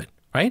catching COVID,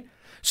 right?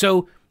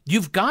 So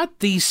you've got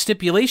these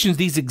stipulations,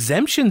 these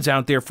exemptions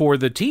out there for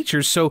the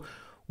teachers. So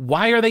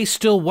why are they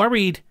still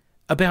worried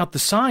about the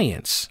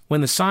science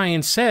when the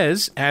science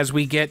says, as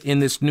we get in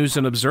this News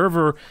and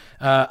Observer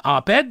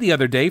op-ed the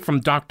other day from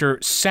Dr.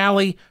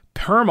 Sally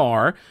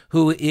Permar,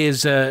 who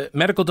is a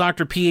medical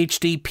doctor,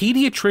 PhD,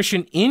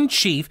 pediatrician in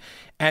chief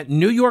at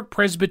New York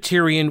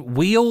Presbyterian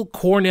Weill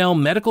Cornell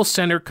Medical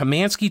Center,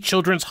 Kamansky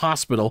Children's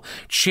Hospital,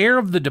 chair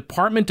of the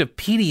Department of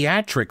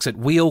Pediatrics at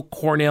Weill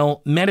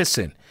Cornell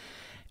Medicine.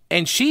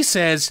 And she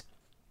says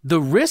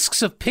the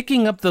risks of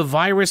picking up the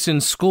virus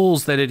in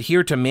schools that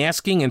adhere to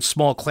masking and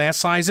small class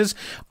sizes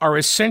are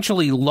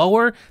essentially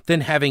lower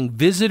than having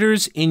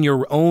visitors in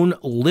your own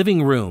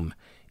living room,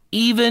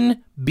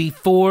 even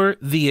before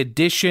the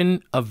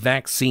addition of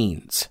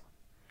vaccines.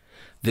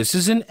 This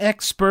is an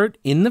expert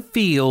in the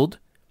field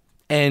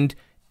and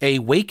a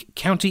Wake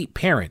County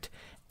parent,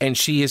 and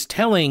she is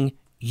telling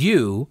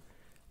you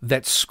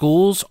that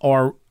schools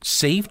are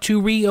safe to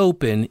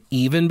reopen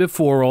even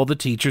before all the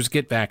teachers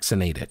get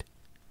vaccinated.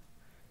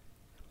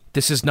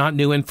 This is not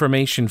new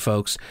information,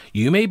 folks.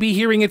 You may be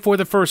hearing it for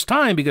the first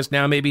time because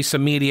now maybe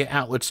some media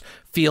outlets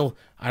feel,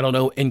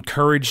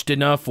 encouraged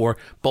enough or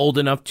bold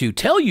enough to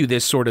tell you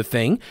this sort of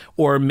thing.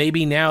 Or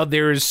maybe now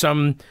there's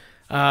some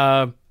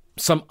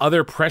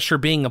other pressure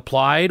being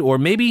applied, or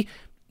maybe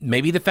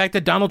Maybe the fact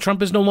that Donald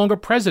Trump is no longer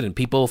president.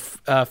 People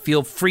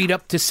feel freed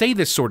up to say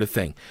this sort of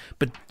thing.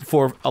 But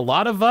for a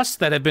lot of us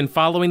that have been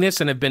following this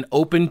and have been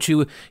open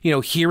to,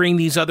 hearing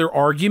these other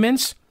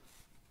arguments,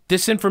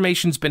 this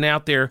information's been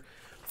out there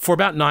for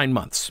about 9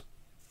 months.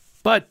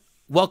 But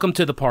welcome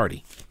to the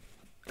party.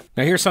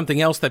 Now, here's something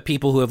else that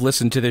people who have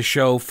listened to this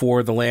show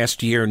for the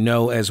last year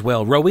know as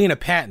well. Rowena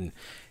Patton.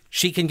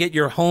 She can get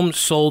your home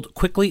sold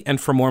quickly and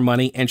for more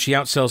money, and she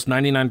outsells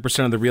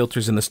 99% of the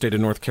realtors in the state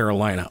of North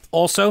Carolina.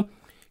 Also,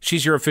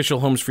 she's your official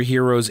Homes for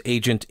Heroes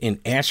agent in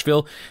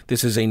Asheville.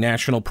 This is a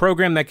national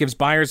program that gives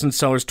buyers and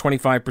sellers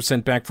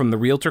 25% back from the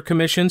realtor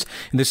commissions.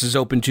 And this is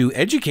open to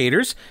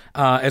educators,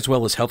 as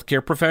well as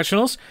healthcare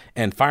professionals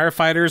and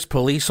firefighters,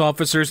 police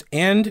officers,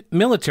 and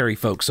military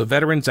folks. So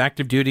veterans,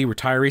 active duty,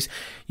 retirees,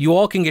 you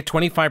all can get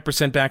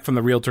 25% back from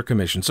the realtor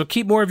commission. So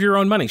keep more of your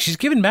own money. She's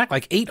given back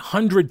like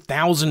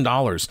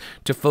 $800,000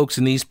 to folks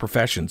in these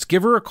professions.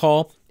 Give her a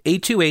call.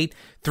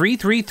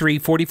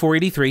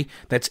 828-333-4483.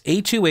 That's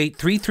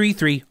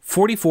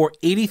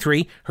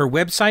 828-333-4483. Her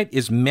website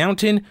is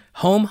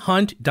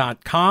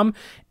mountainhomehunt.com.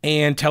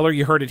 And tell her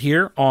you heard it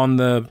here on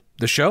the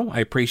show. I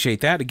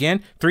appreciate that.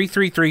 Again,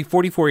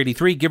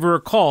 333-4483. Give her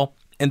a call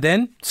and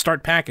then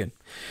start packing.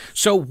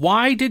 So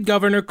why did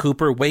Governor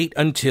Cooper wait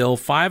until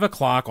 5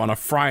 o'clock on a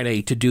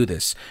Friday to do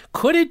this?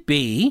 Could it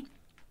be,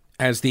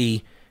 as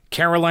the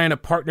Carolina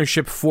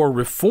Partnership for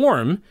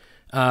Reform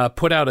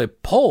put out a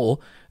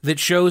poll that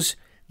shows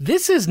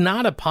this is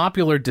not a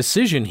popular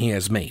decision he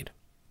has made?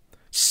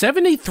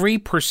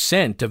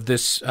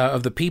 73%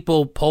 of the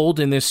people polled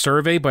in this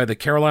survey by the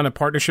Carolina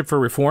Partnership for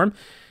Reform,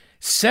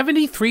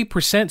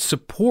 73%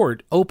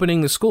 support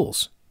opening the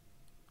schools.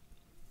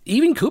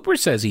 Even Cooper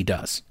says he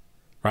does,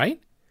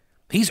 right?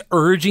 He's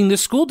urging the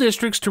school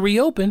districts to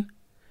reopen.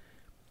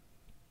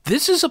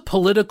 This is a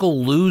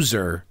political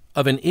loser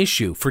of an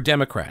issue for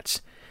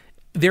Democrats.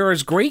 There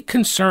is great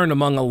concern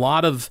among a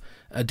lot of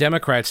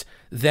Democrats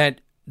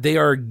that they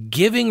are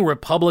giving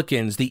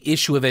Republicans the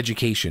issue of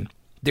education.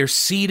 They're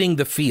ceding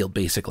the field,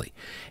 basically.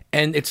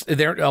 And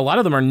a lot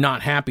of them are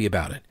not happy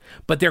about it.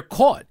 But they're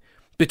caught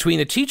between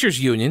a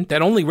teachers union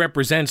that only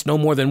represents no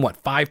more than,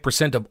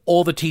 5% of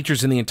all the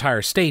teachers in the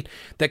entire state,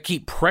 that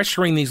keep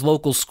pressuring these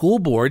local school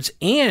boards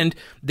and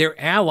their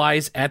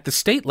allies at the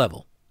state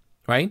level,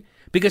 right?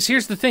 Because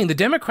here's the thing. The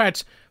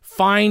Democrats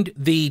find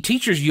the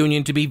teachers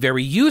union to be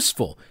very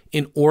useful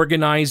in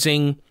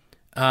organizing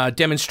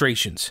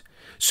demonstrations.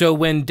 So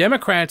when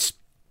Democrats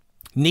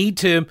need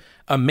to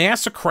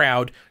amass a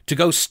crowd to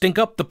go stink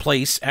up the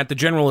place at the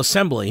General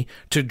Assembly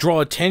to draw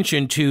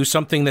attention to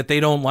something that they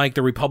don't like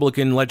the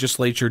Republican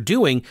legislature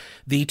doing,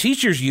 the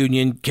teachers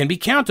union can be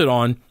counted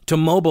on to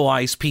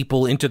mobilize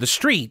people into the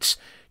streets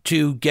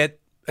to get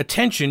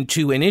attention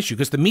to an issue,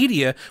 because the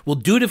media will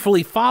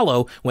dutifully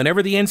follow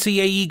whenever the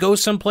NCAE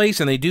goes someplace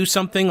and they do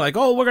something like,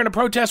 oh, we're going to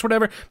protest,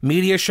 whatever.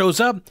 Media shows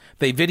up,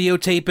 they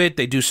videotape it,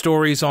 they do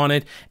stories on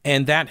it,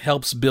 and that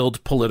helps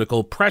build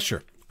political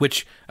pressure,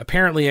 which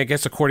apparently, I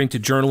guess, according to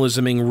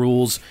journalisming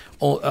rules,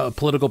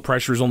 political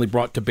pressure is only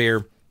brought to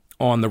bear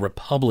on the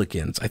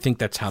Republicans. I think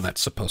that's how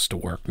that's supposed to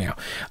work now.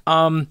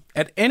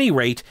 At any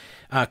rate,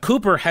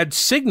 Cooper had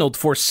signaled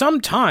for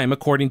some time,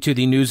 according to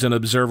the News and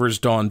Observer's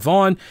Dawn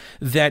Vaughn,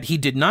 that he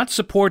did not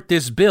support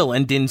this bill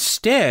and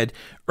instead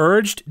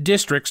urged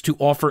districts to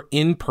offer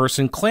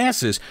in-person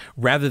classes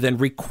rather than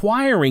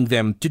requiring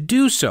them to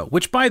do so,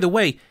 which, by the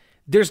way,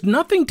 there's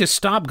nothing to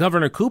stop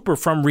Governor Cooper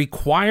from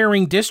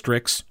requiring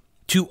districts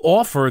to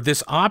offer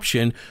this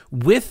option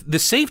with the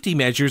safety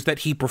measures that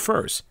he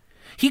prefers.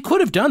 He could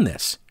have done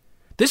this.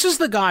 This is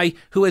the guy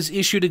who has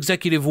issued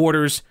executive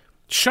orders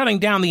shutting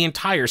down the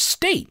entire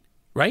state,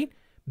 right?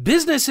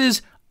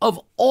 Businesses of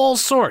all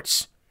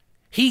sorts.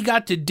 He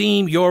got to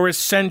deem you're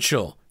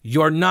essential,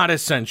 you're not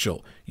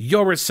essential,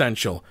 you're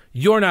essential,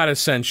 you're not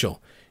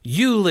essential,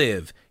 you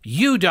live,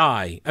 you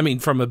die. I mean,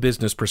 from a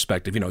business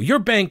perspective, you're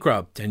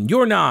bankrupt and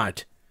you're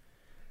not.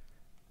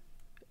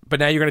 But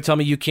now you're going to tell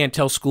me you can't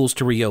tell schools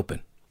to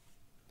reopen.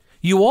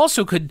 You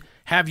also could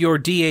have your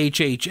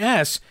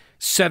DHHS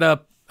set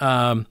up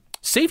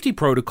safety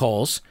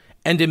protocols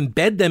and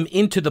embed them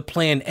into the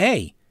Plan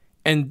A.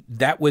 And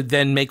that would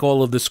then make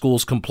all of the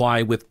schools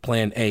comply with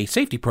Plan A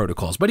safety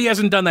protocols. But he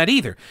hasn't done that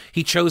either.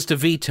 He chose to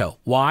veto.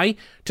 Why?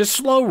 To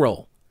slow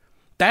roll.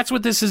 That's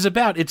what this is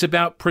about. It's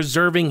about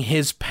preserving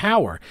his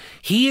power.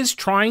 He is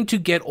trying to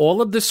get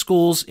all of the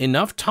schools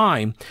enough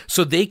time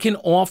so they can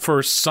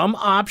offer some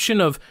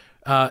option of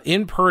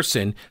in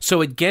person,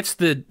 so it gets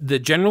the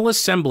General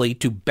Assembly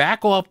to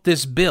back off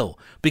this bill,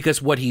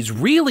 because what he's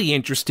really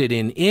interested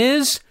in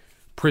is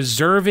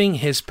preserving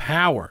his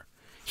power.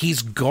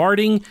 He's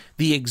guarding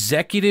the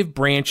executive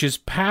branch's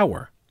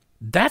power.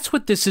 That's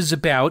what this is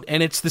about,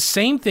 and it's the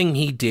same thing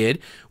he did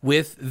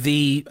with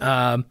the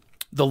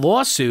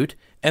lawsuit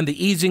and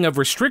the easing of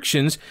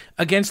restrictions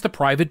against the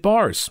private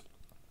bars.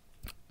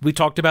 We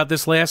talked about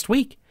this last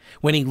week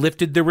when he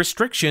lifted the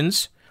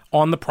restrictions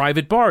on the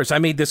private bars. I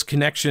made this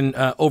connection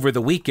over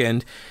the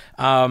weekend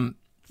that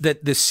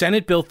the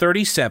Senate Bill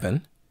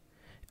 37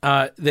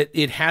 that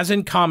it has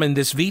in common,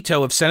 this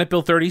veto of Senate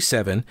Bill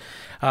 37,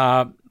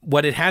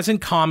 what it has in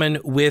common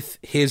with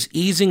his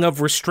easing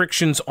of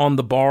restrictions on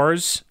the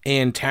bars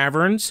and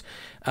taverns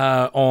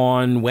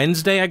on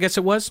Wednesday, I guess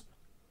it was,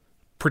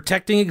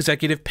 protecting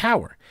executive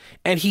power.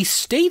 And he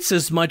states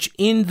as much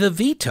in the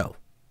veto.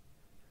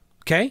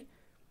 Okay?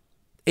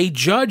 A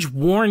judge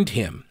warned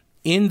him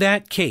in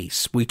that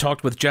case. We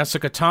talked with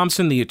Jessica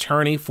Thompson, the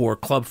attorney for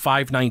Club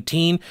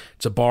 519.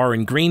 It's a bar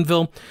in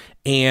Greenville.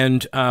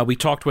 And we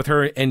talked with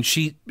her, and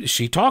she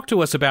talked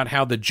to us about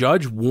how the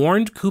judge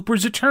warned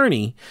Cooper's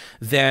attorney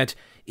that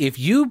if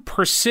you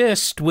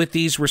persist with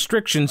these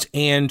restrictions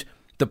and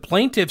the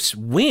plaintiffs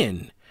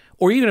win,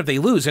 or even if they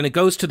lose and it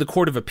goes to the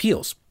Court of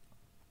Appeals,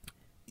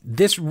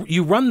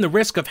 you run the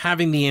risk of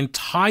having the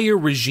entire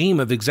regime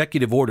of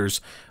executive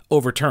orders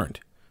overturned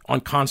on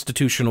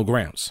constitutional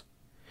grounds.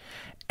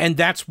 And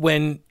that's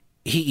when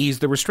he eased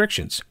the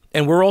restrictions.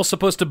 And we're all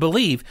supposed to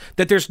believe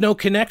that there's no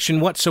connection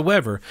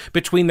whatsoever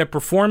between the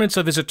performance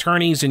of his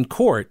attorneys in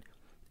court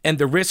and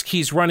the risk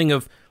he's running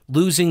of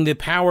losing the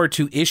power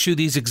to issue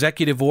these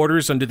executive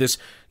orders under this,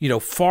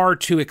 far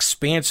too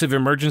expansive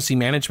Emergency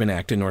Management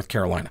Act in North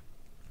Carolina.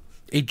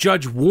 A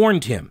judge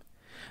warned him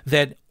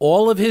that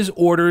all of his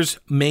orders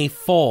may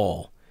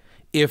fall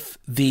if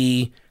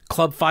the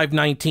Club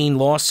 519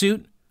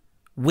 lawsuit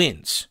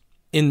wins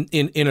in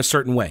a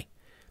certain way.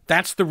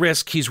 That's the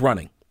risk he's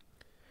running.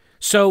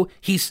 So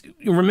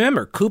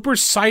remember, Cooper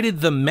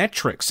cited the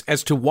metrics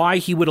as to why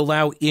he would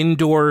allow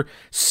indoor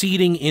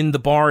seating in the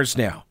bars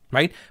now,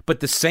 right? But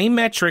the same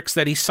metrics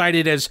that he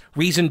cited as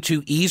reason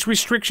to ease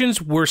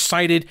restrictions were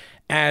cited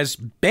as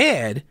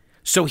bad,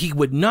 so he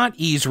would not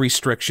ease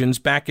restrictions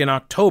back in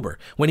October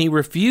when he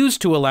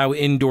refused to allow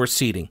indoor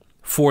seating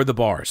for the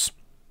bars.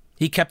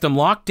 He kept them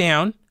locked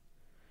down,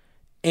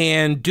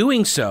 and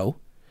doing so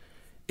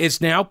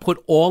is now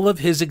put all of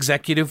his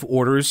executive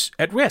orders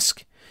at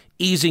risk.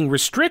 Easing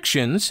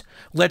restrictions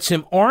lets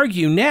him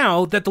argue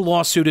now that the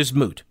lawsuit is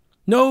moot.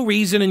 No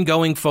reason in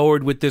going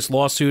forward with this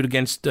lawsuit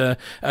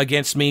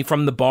against me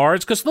from the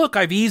bars, because look,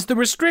 I've eased the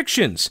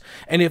restrictions.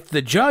 And if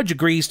the judge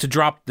agrees to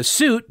drop the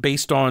suit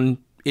based on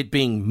it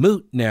being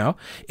moot now,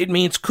 it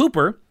means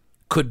Cooper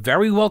could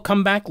very well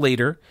come back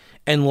later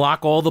and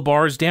lock all the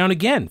bars down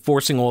again,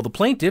 forcing all the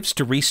plaintiffs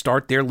to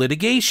restart their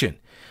litigation.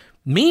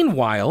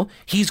 Meanwhile,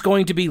 he's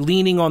going to be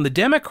leaning on the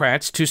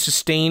Democrats to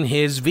sustain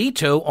his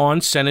veto on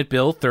Senate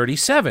Bill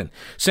 37,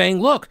 saying,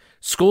 look,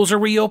 schools are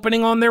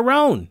reopening on their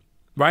own,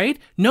 right?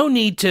 No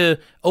need to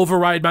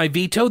override my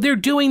veto. They're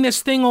doing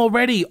this thing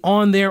already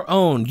on their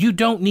own. You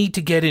don't need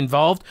to get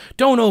involved.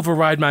 Don't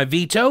override my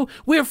veto.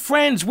 We're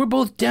friends. We're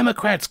both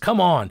Democrats.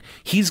 Come on.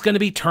 He's going to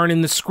be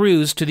turning the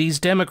screws to these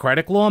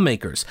Democratic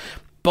lawmakers.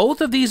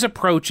 Both of these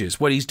approaches,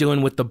 what he's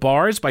doing with the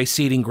bars by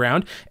ceding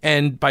ground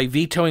and by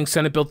vetoing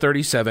Senate Bill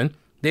 37,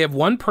 they have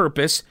one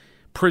purpose: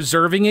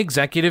 preserving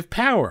executive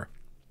power.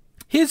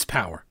 His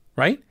power,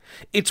 right?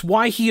 It's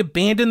why he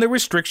abandoned the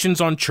restrictions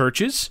on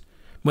churches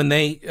when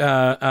they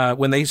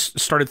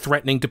started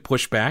threatening to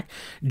push back,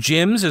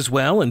 gyms as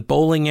well, and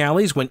bowling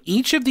alleys. When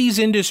each of these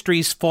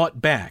industries fought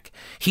back,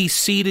 he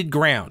ceded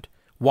ground.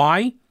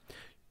 Why?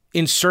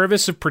 In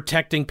service of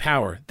protecting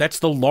power. That's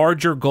the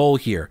larger goal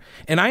here.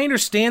 And I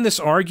understand this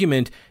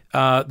argument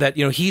that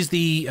he's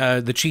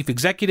the chief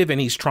executive and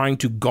he's trying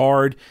to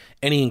guard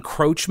any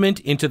encroachment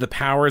into the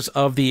powers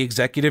of the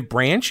executive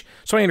branch.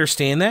 So I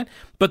understand that.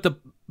 But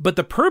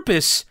the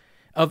purpose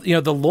of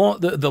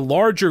the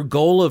larger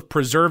goal of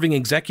preserving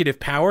executive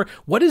power,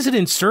 what is it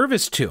in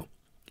service to?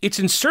 It's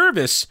in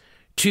service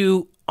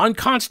to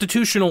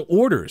unconstitutional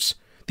orders.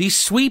 These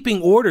sweeping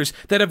orders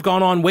that have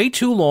gone on way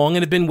too long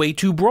and have been way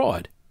too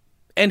broad,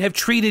 and have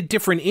treated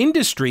different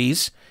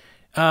industries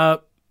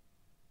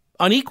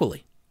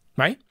unequally,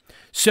 right?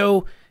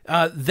 So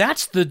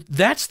that's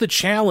the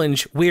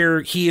challenge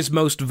where he is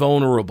most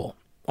vulnerable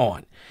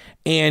on,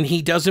 and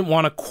he doesn't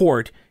want a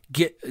court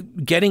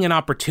getting an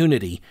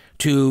opportunity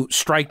to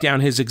strike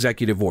down his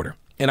executive order.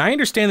 And I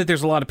understand that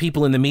there's a lot of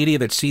people in the media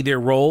that see their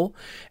role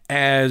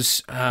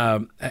as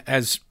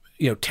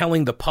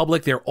telling the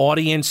public, their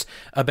audience,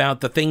 about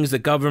the things the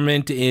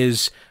government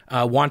is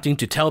wanting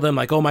to tell them,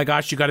 like, oh my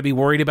gosh, you got to be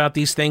worried about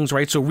these things,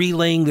 right? So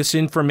relaying this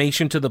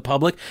information to the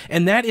public,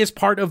 and that is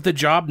part of the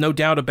job, no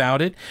doubt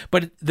about it.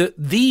 But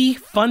the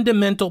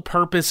fundamental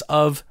purpose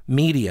of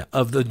media,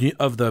 of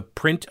the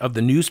print, of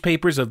the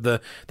newspapers, of the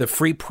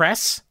free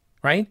press,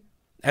 right,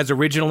 as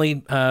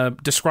originally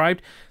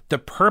described, the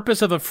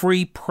purpose of a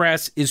free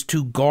press is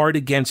to guard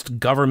against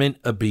government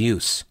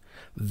abuse.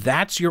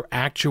 That's your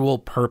actual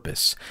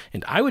purpose.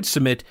 And I would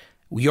submit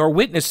you're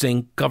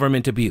witnessing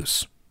government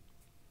abuse.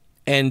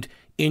 And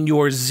in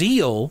your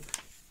zeal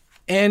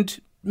and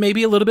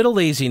maybe a little bit of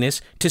laziness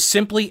to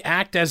simply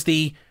act as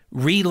the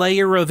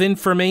relayer of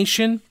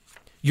information,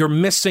 you're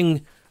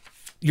missing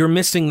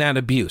that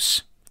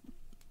abuse.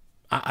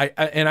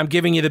 And I'm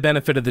giving you the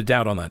benefit of the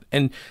doubt on that.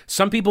 And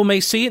some people may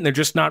see it and they're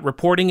just not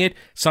reporting it.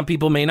 Some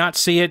people may not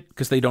see it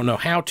because they don't know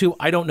how to.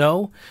 I don't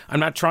know. I'm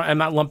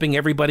not lumping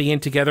everybody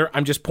in together.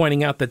 I'm just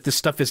pointing out that this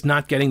stuff is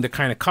not getting the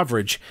kind of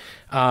coverage.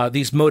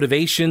 These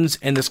motivations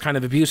and this kind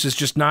of abuse is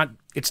just not,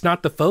 it's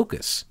not the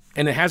focus.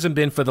 And it hasn't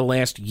been for the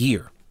last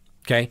year.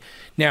 Okay.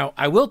 Now,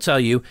 I will tell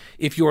you,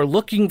 if you're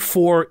looking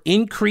for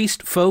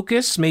increased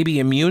focus, maybe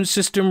immune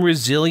system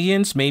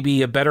resilience,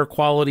 maybe a better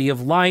quality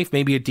of life,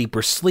 maybe a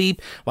deeper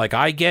sleep, like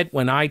I get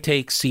when I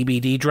take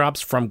CBD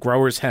drops from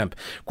Growers Hemp.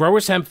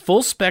 Growers Hemp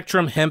full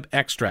spectrum hemp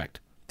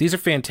extract. These are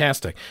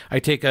fantastic. I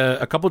take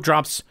a couple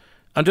drops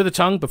under the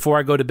tongue before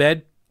I go to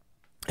bed,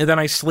 and then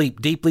I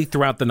sleep deeply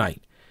throughout the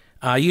night.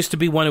 I used to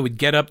be one who would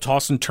get up,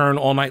 toss and turn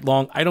all night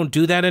long. I don't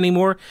do that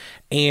anymore,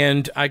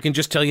 and I can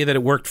just tell you that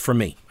it worked for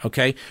me,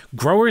 okay?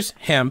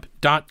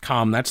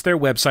 GrowersHemp.com, that's their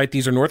website.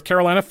 These are North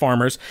Carolina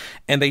farmers,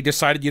 and they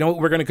decided, you know what,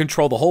 we're going to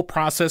control the whole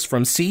process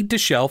from seed to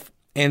shelf,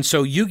 and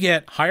so you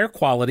get higher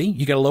quality,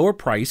 you get a lower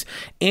price,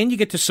 and you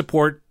get to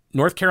support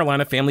North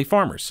Carolina family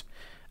farmers.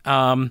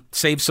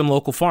 Save some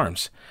local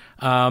farms.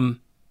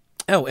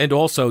 Oh, and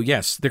also,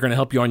 yes, they're going to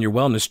help you on your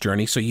wellness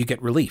journey, so you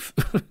get relief.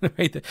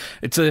 Right?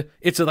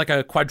 It's like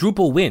a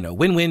quadruple win, a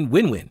win-win,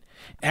 win-win.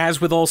 As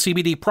with all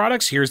CBD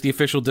products, here's the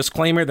official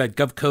disclaimer that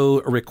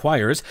GovCo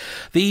requires.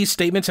 These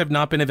statements have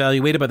not been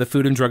evaluated by the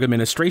Food and Drug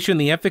Administration.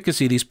 The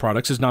efficacy of these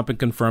products has not been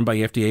confirmed by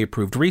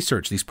FDA-approved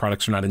research. These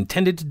products are not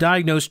intended to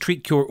diagnose,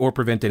 treat, cure, or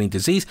prevent any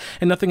disease,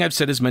 and nothing I've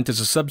said is meant as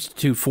a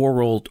substitute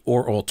for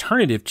or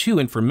alternative to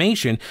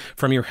information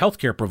from your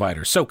healthcare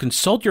provider. So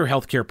consult your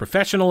healthcare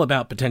professional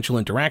about potential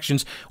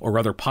interactions or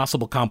other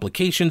possible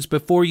complications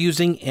before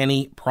using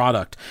any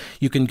product.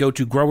 You can go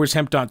to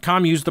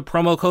growershemp.com, use the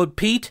promo code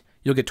PETE.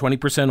 You'll get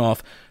 20%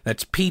 off.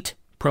 That's Pete,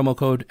 promo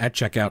code at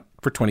checkout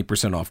for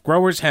 20% off.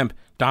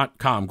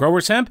 GrowersHemp.com.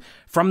 Growers Hemp,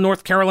 from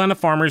North Carolina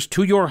farmers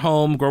to your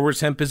home.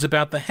 Growers Hemp is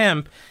about the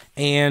hemp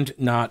and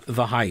not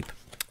the hype.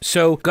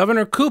 So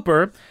Governor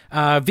Cooper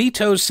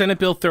vetoes Senate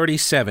Bill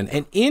 37.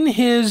 And in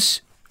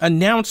his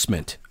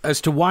announcement as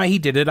to why he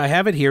did it, I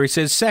have it here. He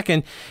says,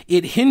 second,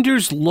 it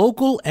hinders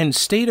local and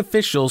state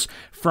officials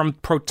from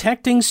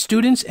protecting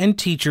students and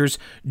teachers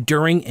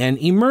during an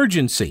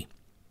emergency.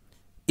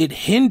 It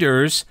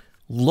hinders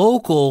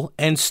local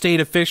and state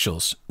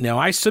officials. Now,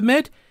 I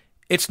submit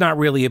it's not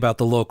really about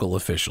the local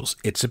officials.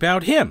 It's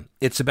about him.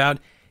 It's about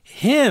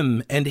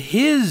him and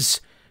his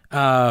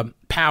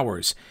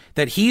powers,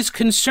 that he's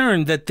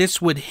concerned that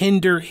this would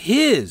hinder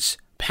his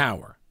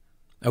power,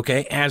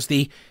 okay, as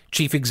the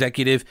chief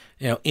executive,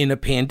 in a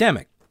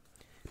pandemic.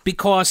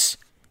 Because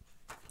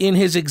in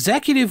his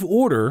executive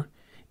order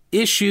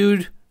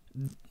issued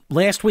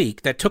last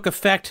week that took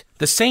effect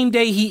the same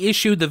day he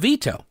issued the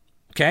veto,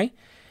 okay,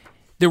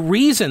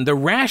 the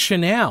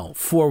rationale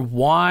for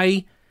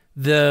why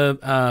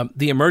the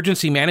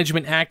Emergency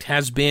Management Act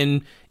has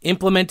been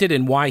implemented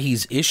and why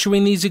he's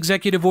issuing these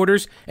executive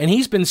orders, and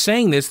he's been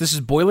saying this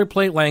is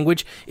boilerplate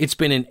language. It's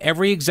been in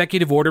every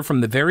executive order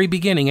from the very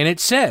beginning, and it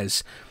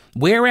says,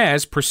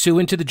 whereas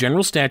pursuant to the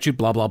general statute,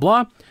 blah, blah,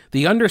 blah,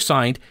 the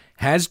undersigned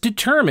has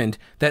determined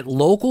that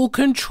local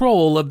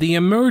control of the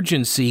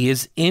emergency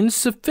is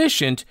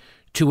insufficient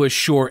to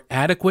assure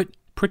adequate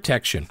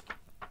protection.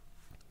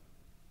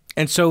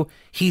 And so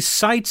he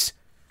cites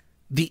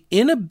the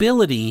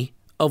inability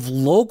of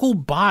local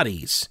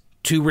bodies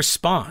to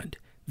respond.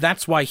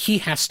 That's why he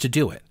has to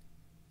do it.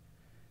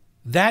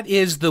 That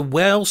is the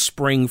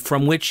wellspring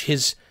from which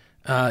his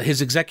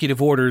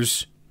executive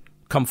orders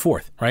come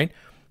forth, right?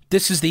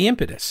 This is the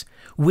impetus.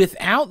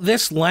 Without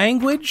this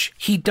language,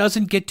 he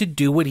doesn't get to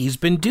do what he's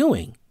been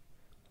doing,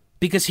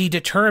 because he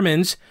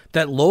determines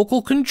that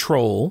local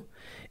control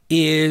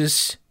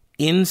is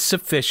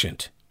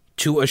insufficient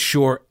to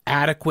assure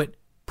adequate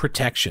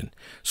protection.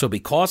 So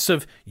because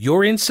of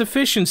your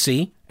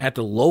insufficiency at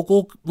the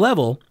local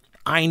level,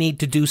 I need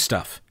to do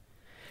stuff.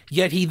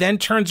 Yet he then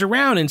turns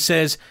around and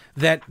says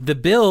that the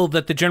bill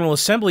that the General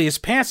Assembly is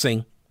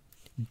passing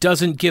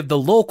doesn't give the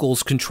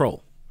locals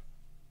control,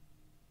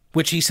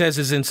 which he says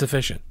is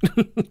insufficient.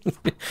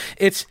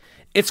 It's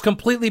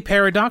completely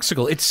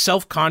paradoxical. It's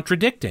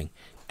self-contradicting,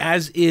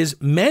 as is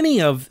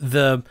many of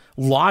the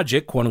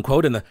logic, quote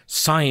unquote, and the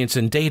science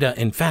and data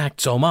and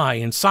facts, oh my,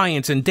 and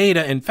science and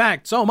data and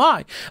facts, oh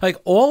my. Like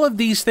all of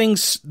these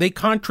things, they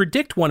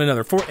contradict one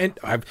another.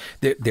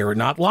 They're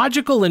not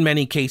logical in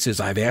many cases.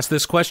 I've asked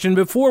this question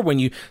before. When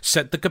you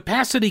set the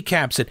capacity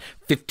caps at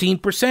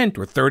 15%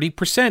 or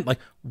 30%, like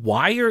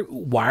why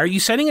are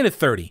you setting it at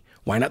 30?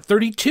 Why not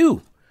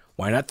 32?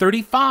 Why not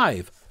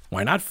 35?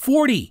 Why not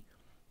 40?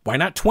 Why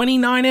not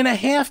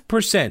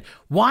 29.5%?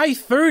 Why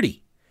 30?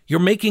 You're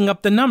making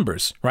up the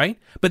numbers, right?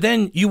 But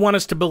then you want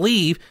us to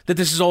believe that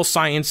this is all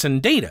science and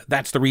data.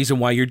 That's the reason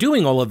why you're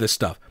doing all of this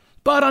stuff.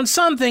 But on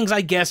some things, I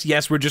guess,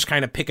 yes, we're just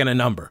kind of picking a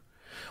number.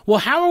 Well,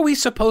 how are we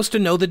supposed to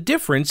know the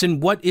difference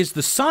in what is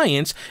the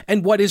science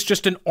and what is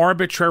just an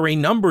arbitrary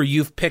number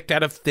you've picked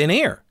out of thin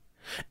air?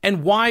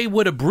 And why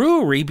would a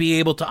brewery be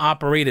able to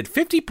operate at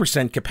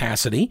 50%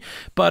 capacity,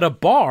 but a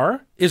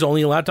bar is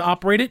only allowed to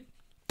operate at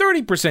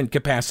 30%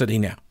 capacity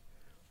now.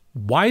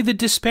 Why the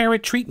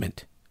disparate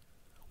treatment?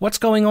 What's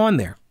going on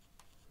there?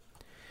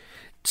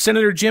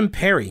 Senator Jim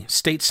Perry,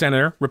 state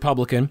senator,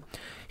 Republican,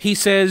 he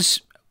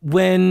says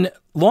when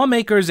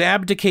lawmakers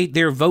abdicate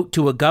their vote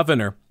to a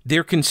governor,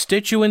 their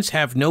constituents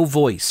have no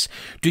voice.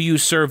 Do you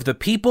serve the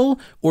people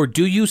or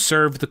do you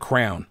serve the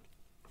crown?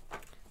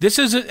 This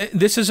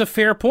is a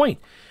fair point.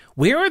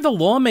 Where are the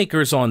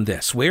lawmakers on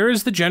this? Where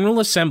is the General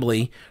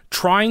Assembly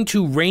trying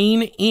to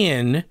rein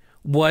in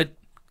what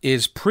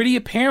is pretty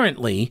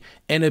apparently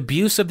an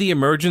abuse of the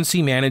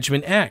Emergency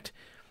Management Act?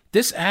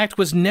 This act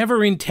was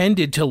never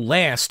intended to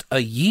last a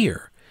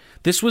year.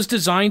 This was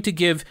designed to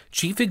give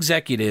chief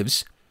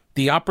executives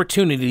the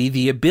opportunity,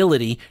 the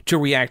ability to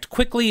react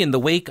quickly in the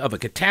wake of a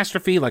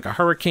catastrophe like a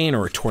hurricane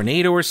or a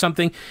tornado or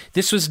something.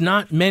 This was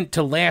not meant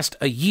to last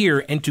a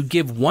year and to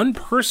give one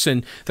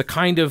person the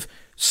kind of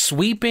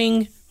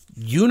sweeping,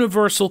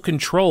 universal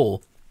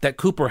control that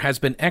Cooper has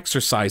been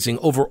exercising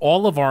over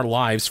all of our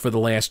lives for the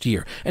last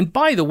year. And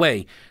by the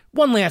way,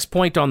 one last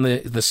point on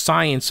the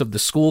science of the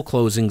school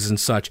closings and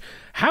such.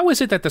 How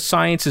is it that the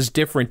science is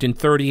different in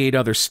 38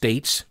 other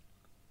states?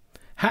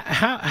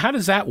 How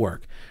does that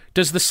work?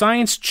 Does the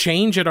science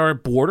change at our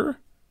border?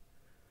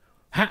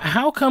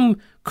 How come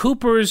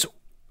Cooper's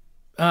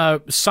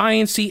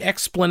science-y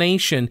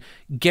explanation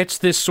gets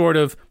this sort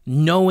of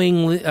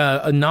knowing,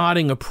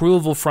 nodding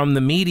approval from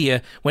the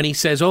media when he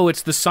says, oh,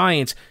 it's the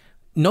science?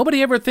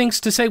 Nobody ever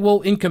thinks to say,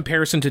 well, in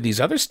comparison to these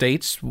other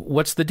states,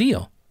 what's the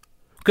deal?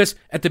 Because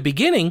at the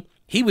beginning,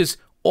 he was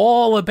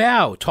all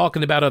about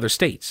talking about other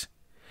states.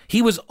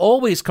 He was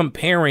always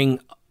comparing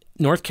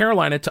North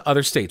Carolina to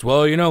other states.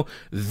 Well,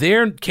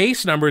 their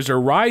case numbers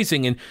are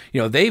rising and,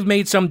 they've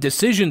made some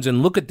decisions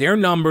and look at their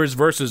numbers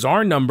versus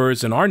our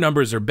numbers and our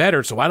numbers are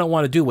better, so I don't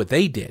want to do what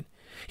they did.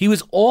 He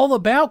was all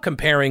about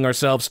comparing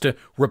ourselves to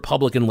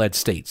Republican-led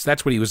states.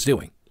 That's what he was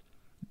doing.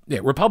 Yeah,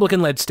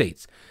 Republican-led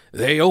states.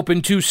 They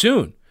opened too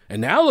soon. And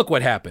now look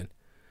what happened.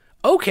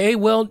 Okay,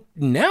 well,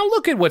 now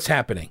look at what's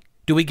happening.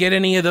 Do we get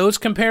any of those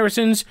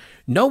comparisons?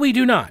 No, we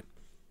do not.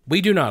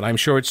 We do not. I'm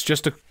sure it's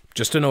just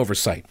an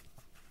oversight.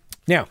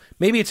 Now,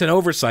 maybe it's an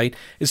oversight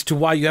as to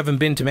why you haven't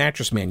been to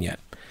Mattress Man yet.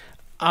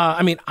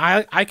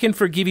 I can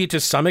forgive you to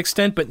some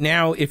extent, but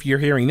now if you're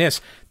hearing this,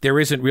 there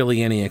isn't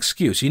really any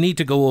excuse. You need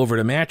to go over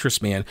to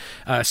Mattress Man,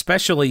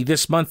 especially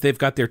this month. They've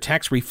got their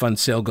tax refund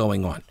sale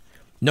going on.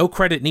 No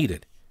credit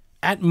needed.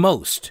 At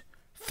most,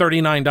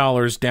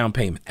 $39 down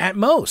payment. At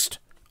most,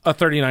 a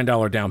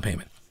 $39 down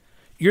payment.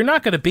 You're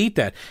not going to beat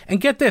that. And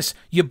get this,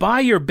 you buy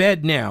your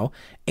bed now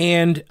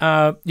and,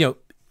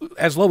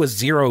 as low as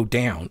 $0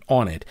 down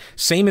on it.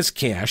 Same as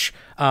cash,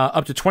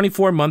 up to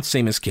 24 months,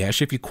 same as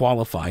cash if you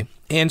qualify.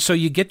 And so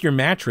you get your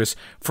mattress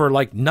for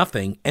like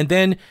nothing, and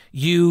then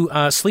you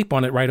sleep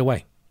on it right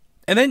away.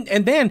 And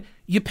then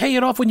you pay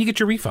it off when you get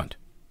your refund.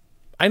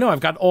 I know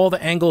I've got all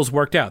the angles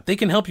worked out. They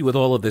can help you with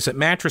all of this at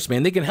Mattress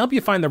Man. They can help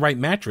you find the right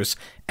mattress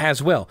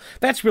as well.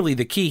 That's really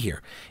the key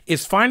here,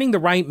 is finding the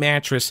right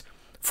mattress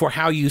for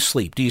how you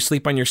sleep. Do you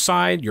sleep on your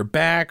side, your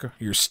back,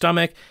 your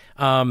stomach?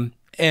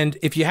 And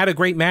if you had a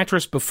great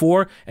mattress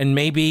before and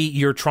maybe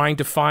you're trying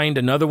to find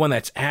another one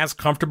that's as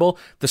comfortable,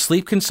 the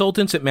sleep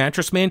consultants at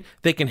Mattress Man,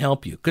 they can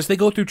help you because they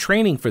go through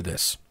training for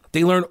this.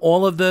 They learn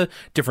all of the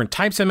different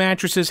types of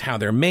mattresses, how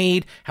they're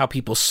made, how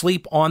people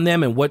sleep on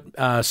them, and what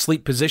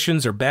sleep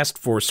positions are best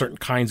for certain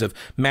kinds of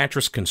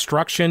mattress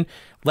construction.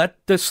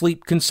 Let the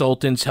sleep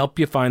consultants help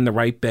you find the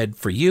right bed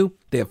for you.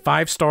 They have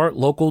 5-star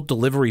local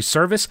delivery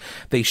service.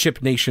 They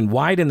ship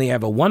nationwide, and they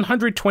have a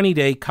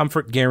 120-day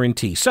comfort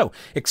guarantee. So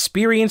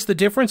experience the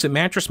difference at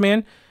Mattress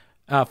Man.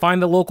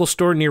 Find the local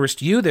store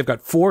nearest you. They've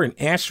got 4 in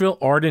Asheville,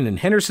 Arden, and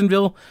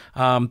Hendersonville.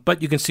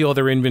 But you can see all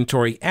their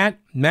inventory at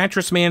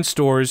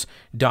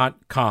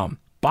mattressmanstores.com.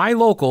 Buy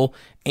local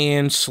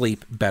and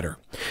sleep better.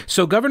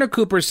 So Governor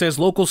Cooper says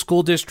local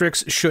school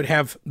districts should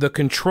have the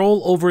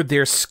control over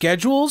their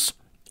schedules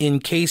in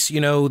case,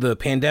 the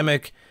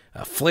pandemic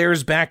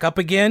flares back up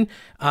again,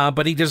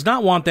 but he does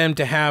not want them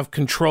to have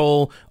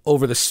control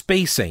over the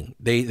spacing.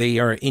 They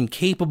are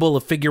incapable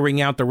of figuring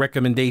out the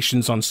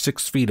recommendations on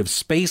 6 feet of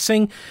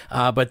spacing,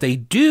 but they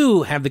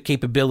do have the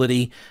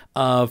capability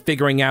of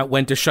figuring out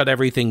when to shut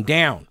everything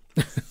down.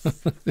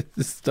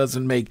 This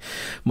doesn't make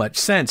much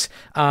sense.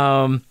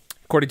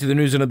 According to the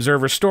News and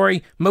Observer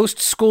story, most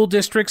school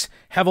districts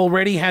have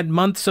already had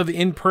months of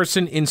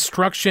in-person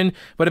instruction,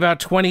 but about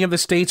 20 of the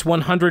state's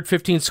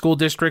 115 school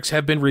districts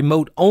have been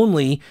remote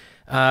only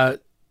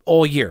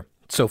all year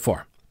so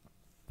far.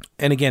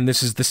 And again,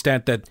 this is the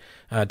stat that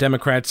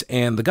Democrats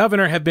and the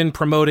governor have been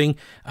promoting.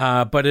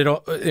 But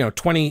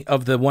 20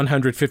 of the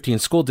 115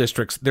 school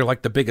districts, they're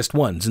like the biggest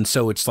ones. And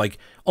so it's like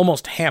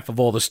almost half of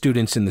all the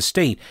students in the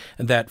state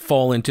that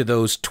fall into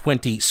those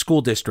 20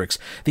 school districts.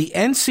 The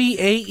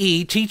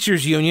NCAE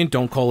Teachers Union,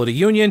 don't call it a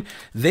union,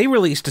 they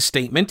released a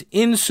statement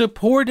in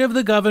support of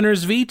the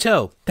governor's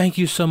veto. Thank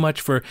you so much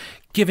for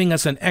giving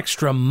us an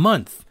extra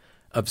month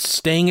of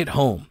staying at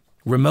home,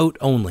 remote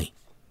only.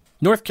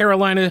 North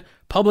Carolina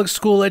public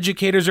school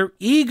educators are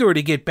eager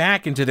to get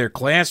back into their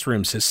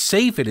classrooms as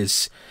soon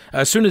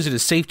as it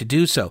is safe to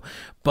do so.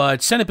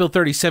 But Senate Bill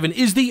 37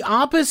 is the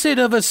opposite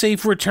of a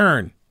safe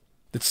return.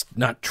 That's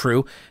not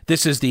true.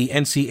 This is the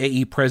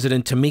NCAE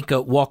President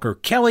Tamika Walker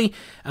Kelly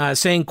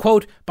saying,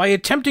 quote, by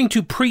attempting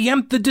to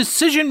preempt the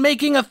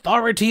decision-making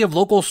authority of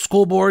local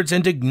school boards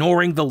and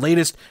ignoring the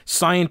latest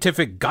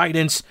scientific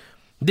guidance,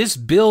 this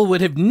bill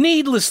would have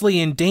needlessly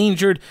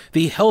endangered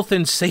the health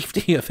and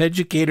safety of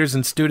educators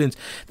and students.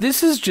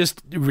 This is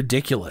just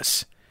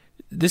ridiculous.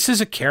 This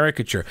is a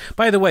caricature.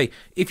 By the way,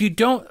 if you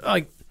don't,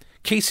 like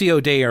Casey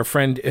O'Day, our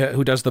friend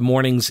who does the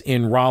mornings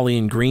in Raleigh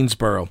and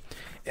Greensboro,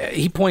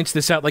 he points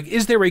this out, like,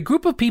 is there a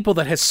group of people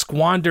that has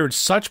squandered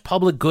such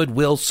public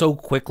goodwill so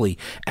quickly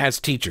as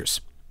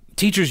teachers?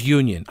 Teachers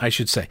union, I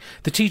should say.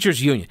 The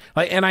teachers union.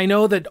 And I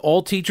know that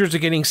all teachers are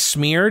getting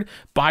smeared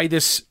by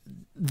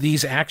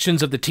these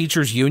actions of the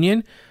teachers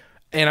union,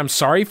 and I'm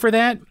sorry for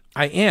that.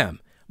 I am.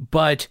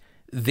 But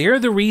they're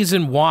the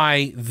reason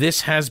why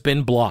this has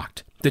been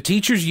blocked. The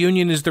teachers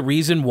union is the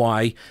reason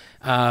why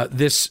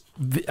this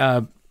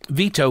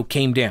veto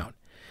came down.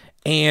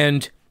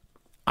 And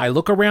I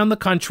look around the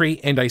country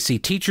and I see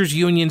teachers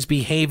unions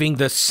behaving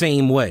the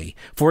same way.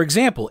 For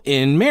example,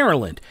 in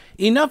Maryland,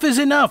 enough is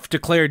enough,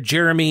 declared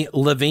Jeremy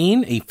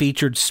Levine, a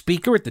featured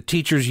speaker at the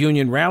teachers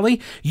union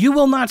rally. You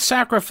will not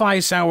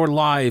sacrifice our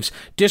lives,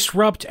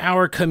 disrupt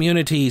our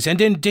communities, and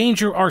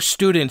endanger our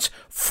students.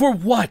 For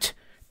what?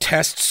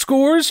 Test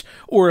scores?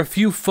 Or a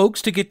few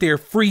folks to get their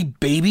free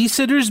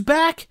babysitters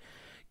back?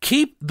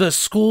 Keep the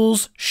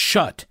schools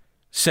shut,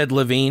 said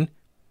Levine.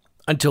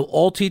 Until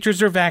all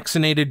teachers are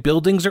vaccinated,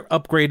 buildings are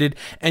upgraded,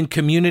 and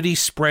community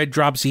spread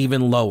drops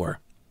even lower.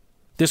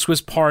 This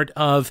was part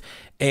of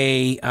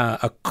a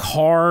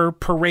car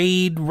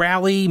parade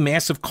rally,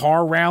 massive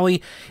car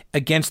rally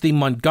against the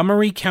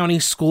Montgomery County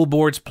School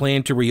Board's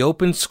plan to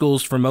reopen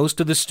schools for most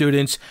of the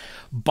students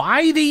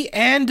by the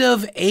end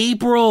of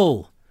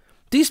April.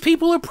 These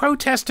people are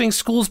protesting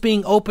schools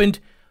being opened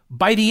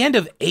by the end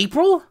of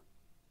April?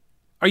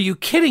 Are you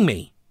kidding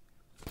me?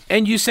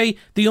 And you say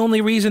the only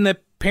reason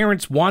that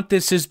parents want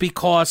this is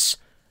because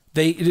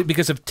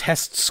of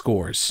test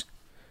scores.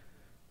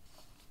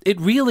 It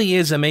really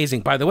is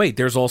amazing. By the way,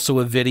 there's also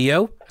a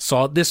video. I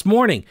saw it this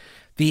morning.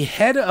 The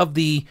head of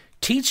the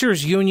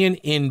teachers union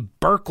in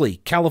Berkeley,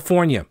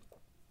 California,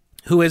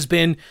 who has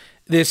been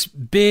this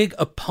big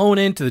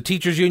opponent, the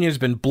teachers union has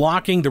been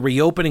blocking the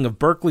reopening of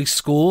Berkeley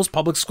schools,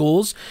 public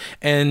schools,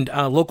 and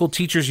local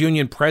teachers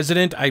union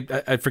president,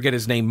 I forget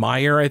his name,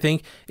 Meyer, I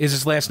think is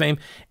his last name,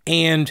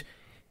 and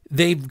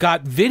they've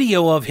got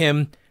video of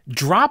him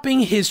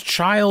dropping his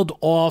child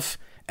off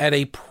at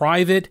a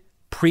private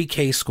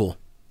pre-K school.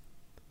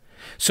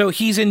 So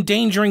he's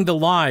endangering the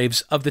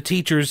lives of the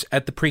teachers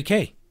at the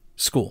pre-K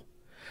school.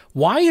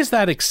 Why is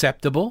that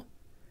acceptable?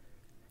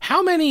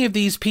 How many of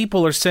these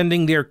people are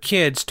sending their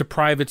kids to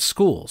private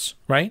schools,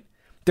 right?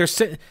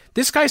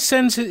 This guy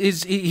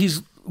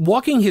he's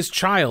walking his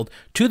child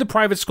to the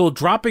private school,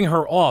 dropping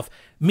her off.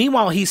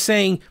 Meanwhile, he's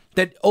saying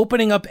that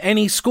opening up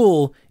any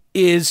school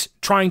is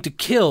trying to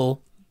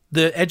kill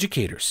the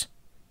educators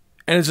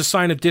and is a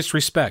sign of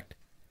disrespect.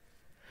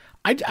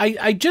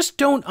 I just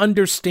don't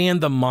understand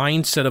the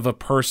mindset of a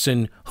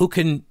person who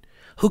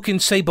can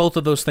say both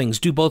of those things,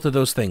 do both of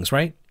those things,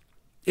 right?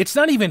 It's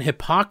not even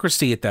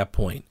hypocrisy at that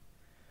point.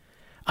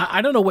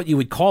 I don't know what you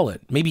would call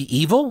it. Maybe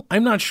evil?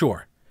 I'm not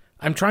sure.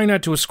 I'm trying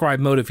not to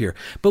ascribe motive here.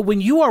 But when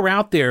you are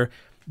out there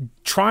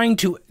trying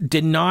to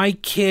deny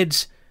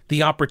kids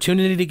the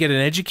opportunity to get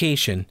an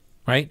education,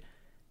 right?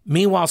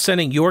 Meanwhile,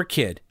 sending your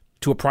kid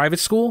to a private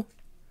school,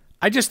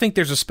 I just think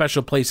there's a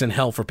special place in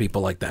hell for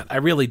people like that. I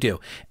really do.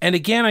 And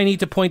again, I need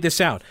to point this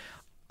out.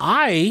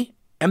 I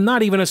am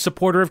not even a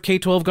supporter of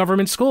K-12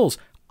 government schools.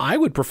 I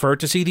would prefer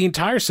to see the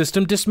entire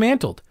system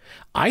dismantled.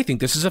 I think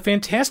this is a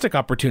fantastic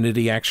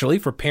opportunity, actually,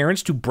 for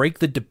parents to break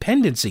the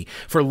dependency,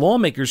 for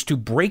lawmakers to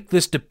break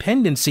this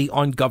dependency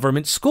on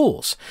government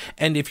schools.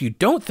 And if you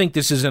don't think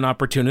this is an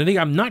opportunity,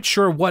 I'm not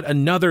sure what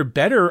another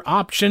better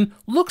option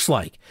looks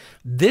like.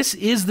 This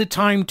is the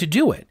time to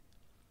do it.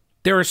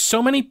 There are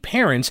so many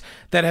parents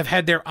that have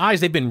had their eyes,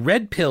 they've been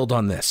red-pilled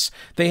on this.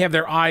 They have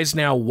their eyes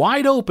now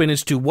wide open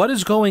as to what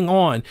is going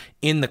on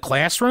in the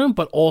classroom,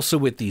 but also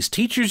with these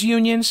teachers'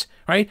 unions,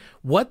 right?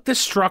 What the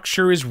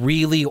structure is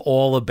really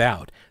all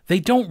about. They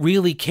don't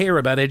really care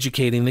about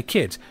educating the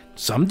kids.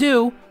 Some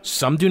do,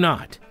 some do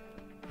not,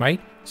 right?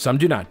 Some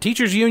do not.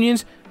 Teachers'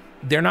 unions,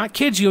 they're not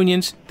kids'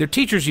 unions, they're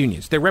teachers'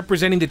 unions. They're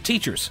representing the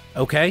teachers,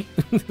 okay?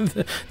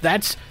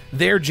 That's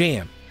their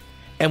jam.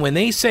 And when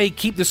they say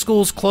keep the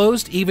schools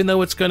closed, even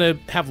though it's going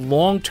to have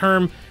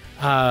long-term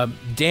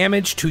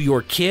damage to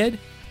your kid,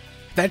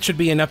 that should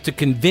be enough to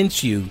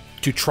convince you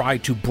to try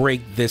to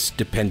break this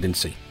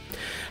dependency.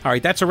 All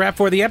right, that's a wrap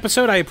for the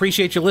episode. I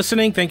appreciate you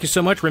listening. Thank you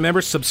so much.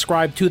 Remember,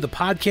 subscribe to the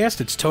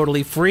podcast. It's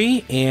totally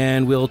free,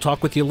 and we'll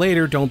talk with you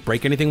later. Don't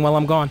break anything while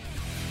I'm gone.